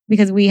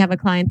 Because we have a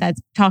client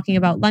that's talking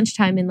about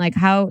lunchtime and like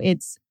how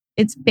it's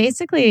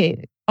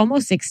basically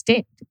almost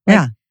extinct. Like,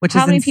 Yeah. Which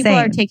how is many insane. people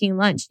are taking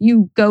lunch?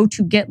 You go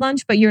to get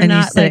lunch, but you're and you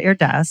not sit like at your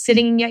desk.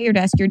 sitting at your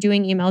desk. You're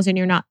doing emails and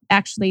you're not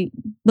actually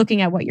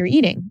looking at what you're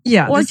eating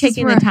Yeah. or this is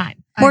taking where- the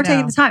time. I Or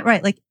taking know. the time,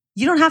 right? Like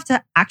you don't have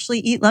to actually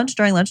eat lunch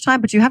during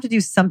lunchtime, but you have to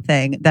do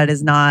something that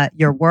is not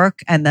your work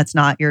and that's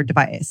not your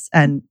device.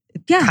 And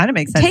it Yeah. kind of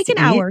makes sense. Take an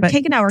to eat, hour. but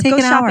Take an hour. take Go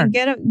an hour.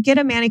 shopping. Get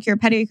a manicure,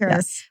 pedicure.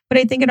 Yes. But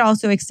I think it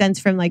also extends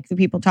from like the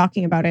people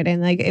talking about it. And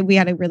like we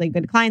had a really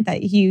good client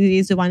that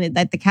he's the one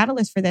that the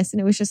catalyst for this. And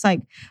it was just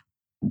like,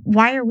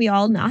 why are we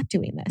all not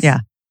doing this?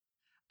 Yeah.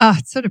 Oh,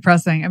 it's so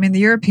depressing. I mean, the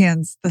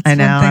Europeans, that's I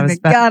know. one I thing was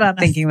that got on us.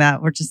 thinking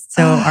that we're just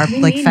so our We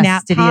like need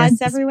nap fastidious.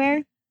 pods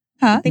everywhere.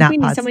 Huh? I think Nap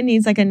pods. someone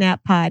needs like a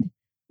nap pod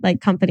like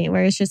company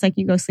where it's just like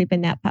you go sleep in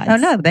nap pods. Oh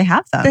no, they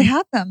have them. They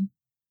have them.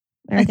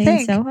 Are I they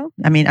think. in Soho?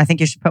 I mean, I think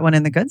you should put one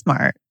in the Goods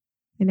Mart.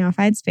 I know if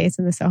I had space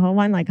in the Soho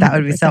one, like That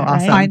would be so 100%, right?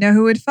 awesome. I know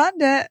who would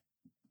fund it.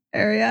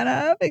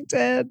 Ariana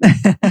Huffington.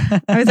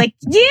 I was like,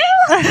 you?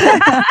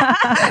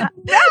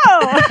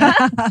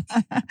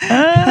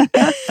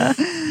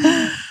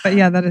 But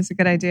yeah, that is a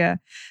good idea.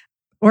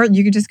 Or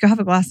you could just go have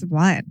a glass of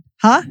wine.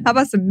 Huh? How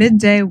about some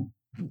midday?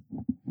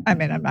 I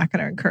mean, I'm not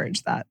going to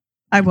encourage that.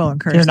 I will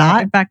encourage You're that.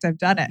 not? In fact, I've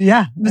done it.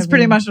 Yeah, It was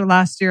pretty much our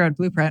last year at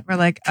Blueprint. We're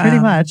like, pretty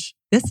much.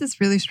 this is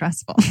really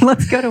stressful.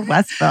 Let's go to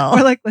Westville.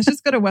 We're like, let's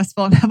just go to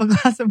Westville and have a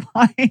glass of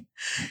wine.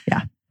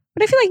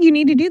 But I feel like you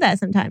need to do that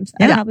sometimes.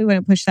 I Yeah. probably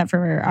wouldn't push that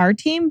for our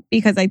team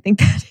because I think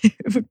that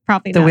it would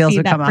probably The not wheels be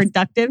would that come off.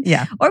 productive.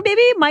 Yeah. Or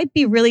maybe it might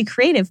be really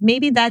creative.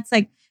 Maybe that's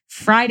like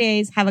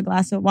Fridays have a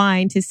glass of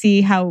wine to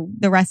see how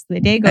the rest of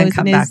the day goes.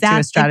 come And back is to a that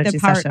like strategy the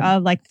part session.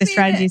 of like the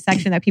strategy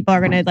section that people are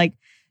going to like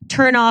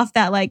turn off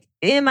that like,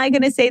 am I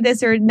going to say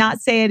this or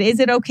not say it? Is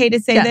it okay to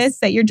say Yes. this?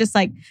 That you're just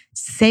like,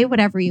 say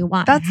whatever you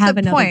want. That's have the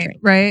another point, drink.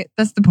 right?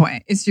 That's the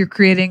point. Is you're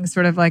creating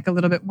sort of like a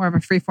little bit more of a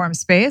free-form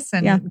space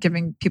and Yeah.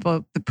 giving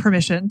people the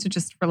permission to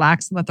just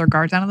relax and let their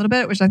guard down a little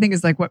bit, which I think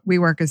is like what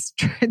WeWork is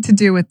trying to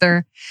do with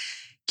their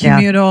Yeah.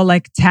 communal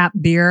like tap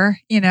beer,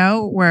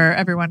 where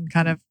everyone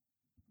kind of,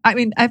 I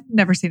mean, I've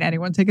never seen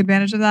anyone take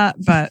advantage of that,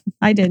 but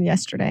I did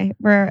yesterday.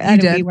 We're at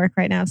a did? WeWork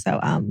right now. So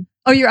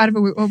oh, you're out of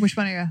which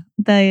one are you?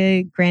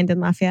 the Grand in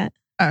Lafayette.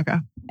 Oh, okay.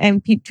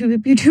 And two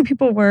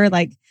people were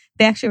like,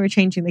 they actually were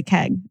changing the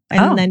keg. And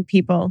Oh. then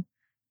people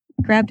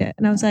grabbed it.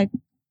 And I was like,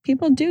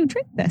 people do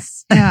drink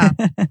this. Yeah.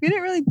 We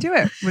didn't really do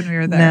it when we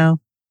were there. No,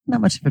 not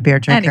much of a beer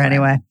drinker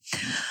anyway.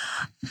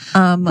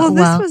 Well,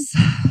 this was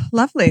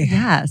lovely.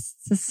 Yes,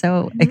 this is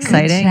so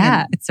exciting.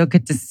 chat. And it's so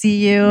good to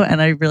see you.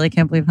 And I really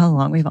can't believe how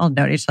long we've all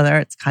known each other.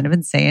 It's kind of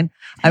insane.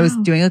 I was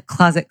Wow. doing a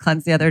closet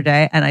cleanse the other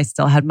day and I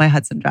still had my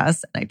Hudson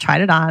dress and I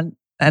tried it on.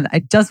 And I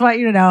just want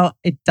you to know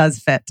it does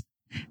fit.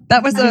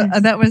 That was Nice.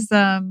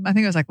 I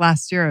think it was like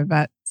last year.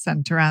 Yvette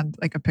sent around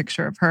like a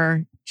picture of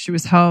her. She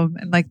was home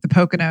in like the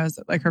Poconos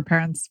at like her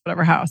parents'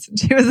 whatever house, and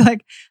she was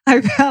like,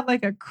 I found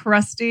like a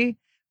crusty,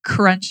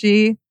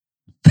 crunchy,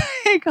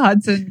 like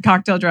Hudson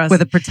cocktail dress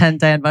With a pretend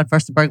Diane von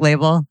Furstenberg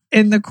label.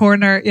 in the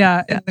corner.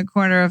 Yeah, in the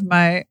corner of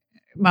my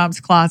mom's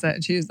closet.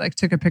 And she was like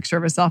took a picture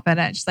of herself in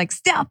it. And she's like,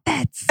 still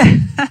fits.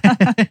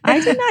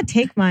 I did not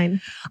take mine.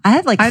 I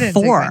have like I didn't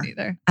take 4. mine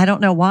either. I don't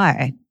know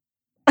why.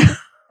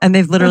 And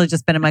they've literally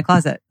just been in my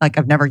closet. Like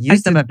I've never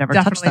used them. I've never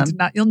touched them. Did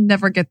not. You'll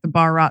never get the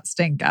bar rot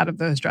stink out of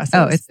those dresses.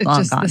 Oh, it's long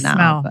just gone the now.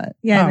 smell. But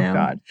Yeah, oh no.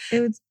 God.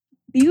 It was,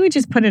 you would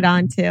just put it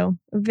on too.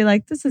 It would be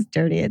like, this is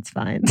dirty. It's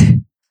fine.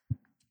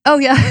 Oh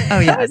yeah. Oh,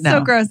 yeah, That was no.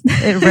 so gross.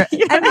 I mean,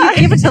 you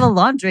gave it to the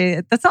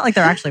laundry. That's not like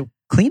they're actually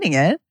cleaning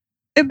it.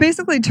 It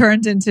basically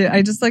turned into,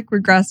 I just like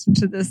regressed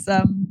into this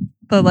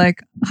the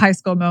like high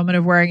school moment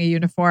of wearing a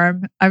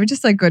uniform. I would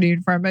just like go to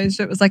uniform.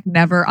 It was like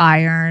never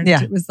ironed.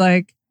 Yeah. It was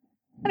like,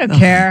 I don't Ugh.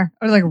 care.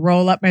 I would like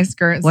roll up my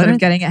skirt instead What of are-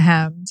 getting it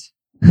hemmed.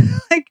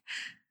 Like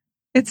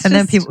it's And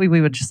then just, we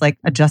would just like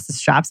adjust the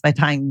straps by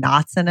tying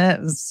knots in it.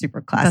 It was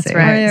super classy. That's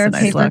right. Or It's a a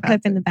nice paper look.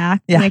 clip in the back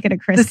to Yeah. make it a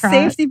The crisscross.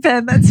 safety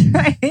pin. That's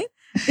right.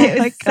 It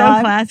was so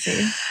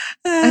classy.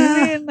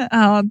 I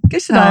mean, we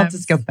should all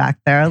just go back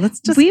there. Let's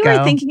just We go.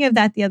 were thinking of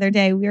that the other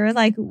day. We were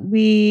like,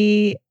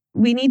 we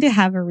need to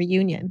have a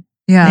reunion.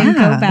 Yeah. And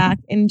Yeah. go back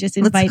and just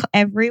Let's invite co-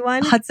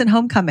 everyone. Hudson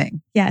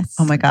Homecoming. Yes.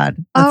 Oh my God.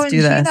 Oh, Let's and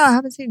do this. Gina. I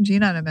haven't seen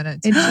Gina in a minute.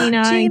 And Gina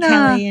and Gina.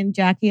 Kelly and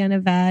Jackie and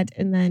Yvette.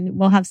 And then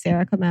we'll have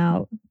Sarah come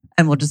out.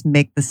 And we'll just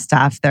make the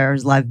staff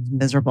there's life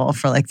miserable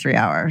for like 3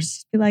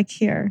 hours. Be like,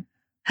 here.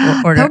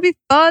 We'll order That would be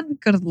fun.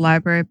 Go to the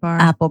library bar.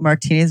 apple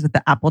martinis with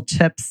the apple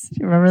chips. Do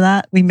you remember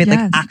that? We made Yes.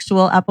 like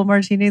actual apple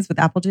martinis with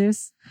apple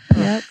juice.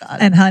 Yep. Oh, God.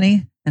 And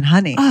honey. And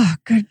honey. Oh,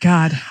 good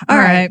God. All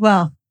right.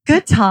 Well,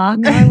 good talk.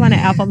 Now I want an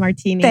apple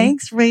martini.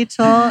 Thanks,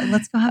 Rachel. And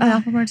let's go have an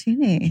apple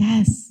martini.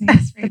 Yes.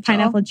 Thanks, The Rachel.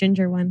 pineapple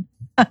ginger one.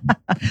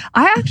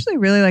 I actually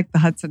really like the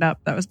Hudson Up.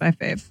 That was my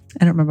fave.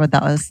 I don't remember what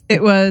that was.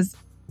 It was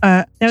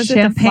a That was with the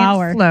champagne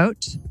flower.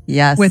 float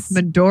Yes. with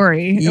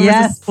Midori. It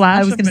yes. was a splash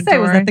I was of going to say,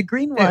 was Midori. that the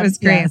green one? It was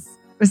green. Yes.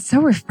 It was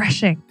so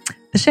refreshing.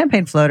 The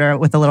champagne floater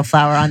with a little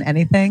flower on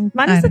anything.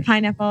 Mine was the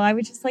pineapple. I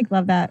would just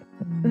love that.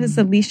 It was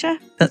Alicia.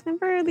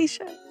 Remember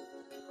Alicia?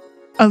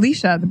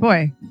 Alicia, the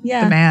boy,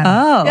 Yeah. the man.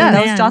 Oh, Yeah.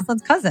 that Man. was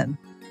Jocelyn's cousin.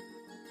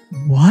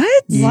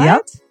 What?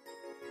 Yep.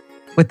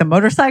 With the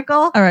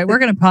motorcycle. All right, we're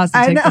going to pause to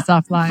I take know. this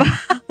offline.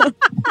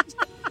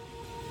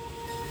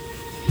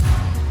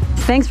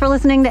 Thanks for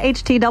listening to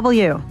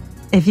HTW.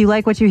 If you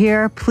like what you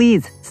hear,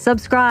 please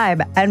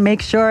subscribe and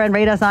make sure and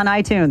rate us on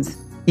iTunes.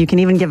 You can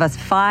even give us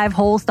 5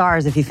 whole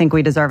stars if you think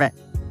we deserve it.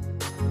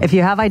 If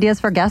you have ideas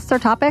for guests or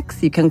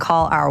topics, you can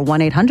call our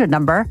 1-800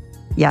 number.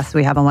 Yes,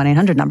 we have a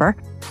 1-800 number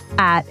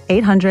at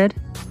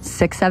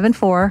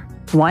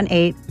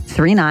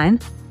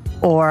 800-674-1839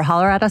 or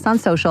holler at us on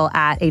social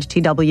at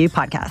HTW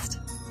Podcast.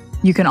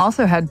 You can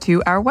also head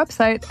to our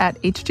website at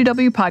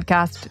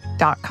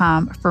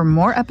htwpodcast.com for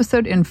more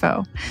episode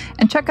info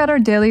and check out our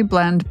Daily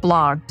Blend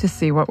blog to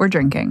see what we're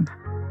drinking.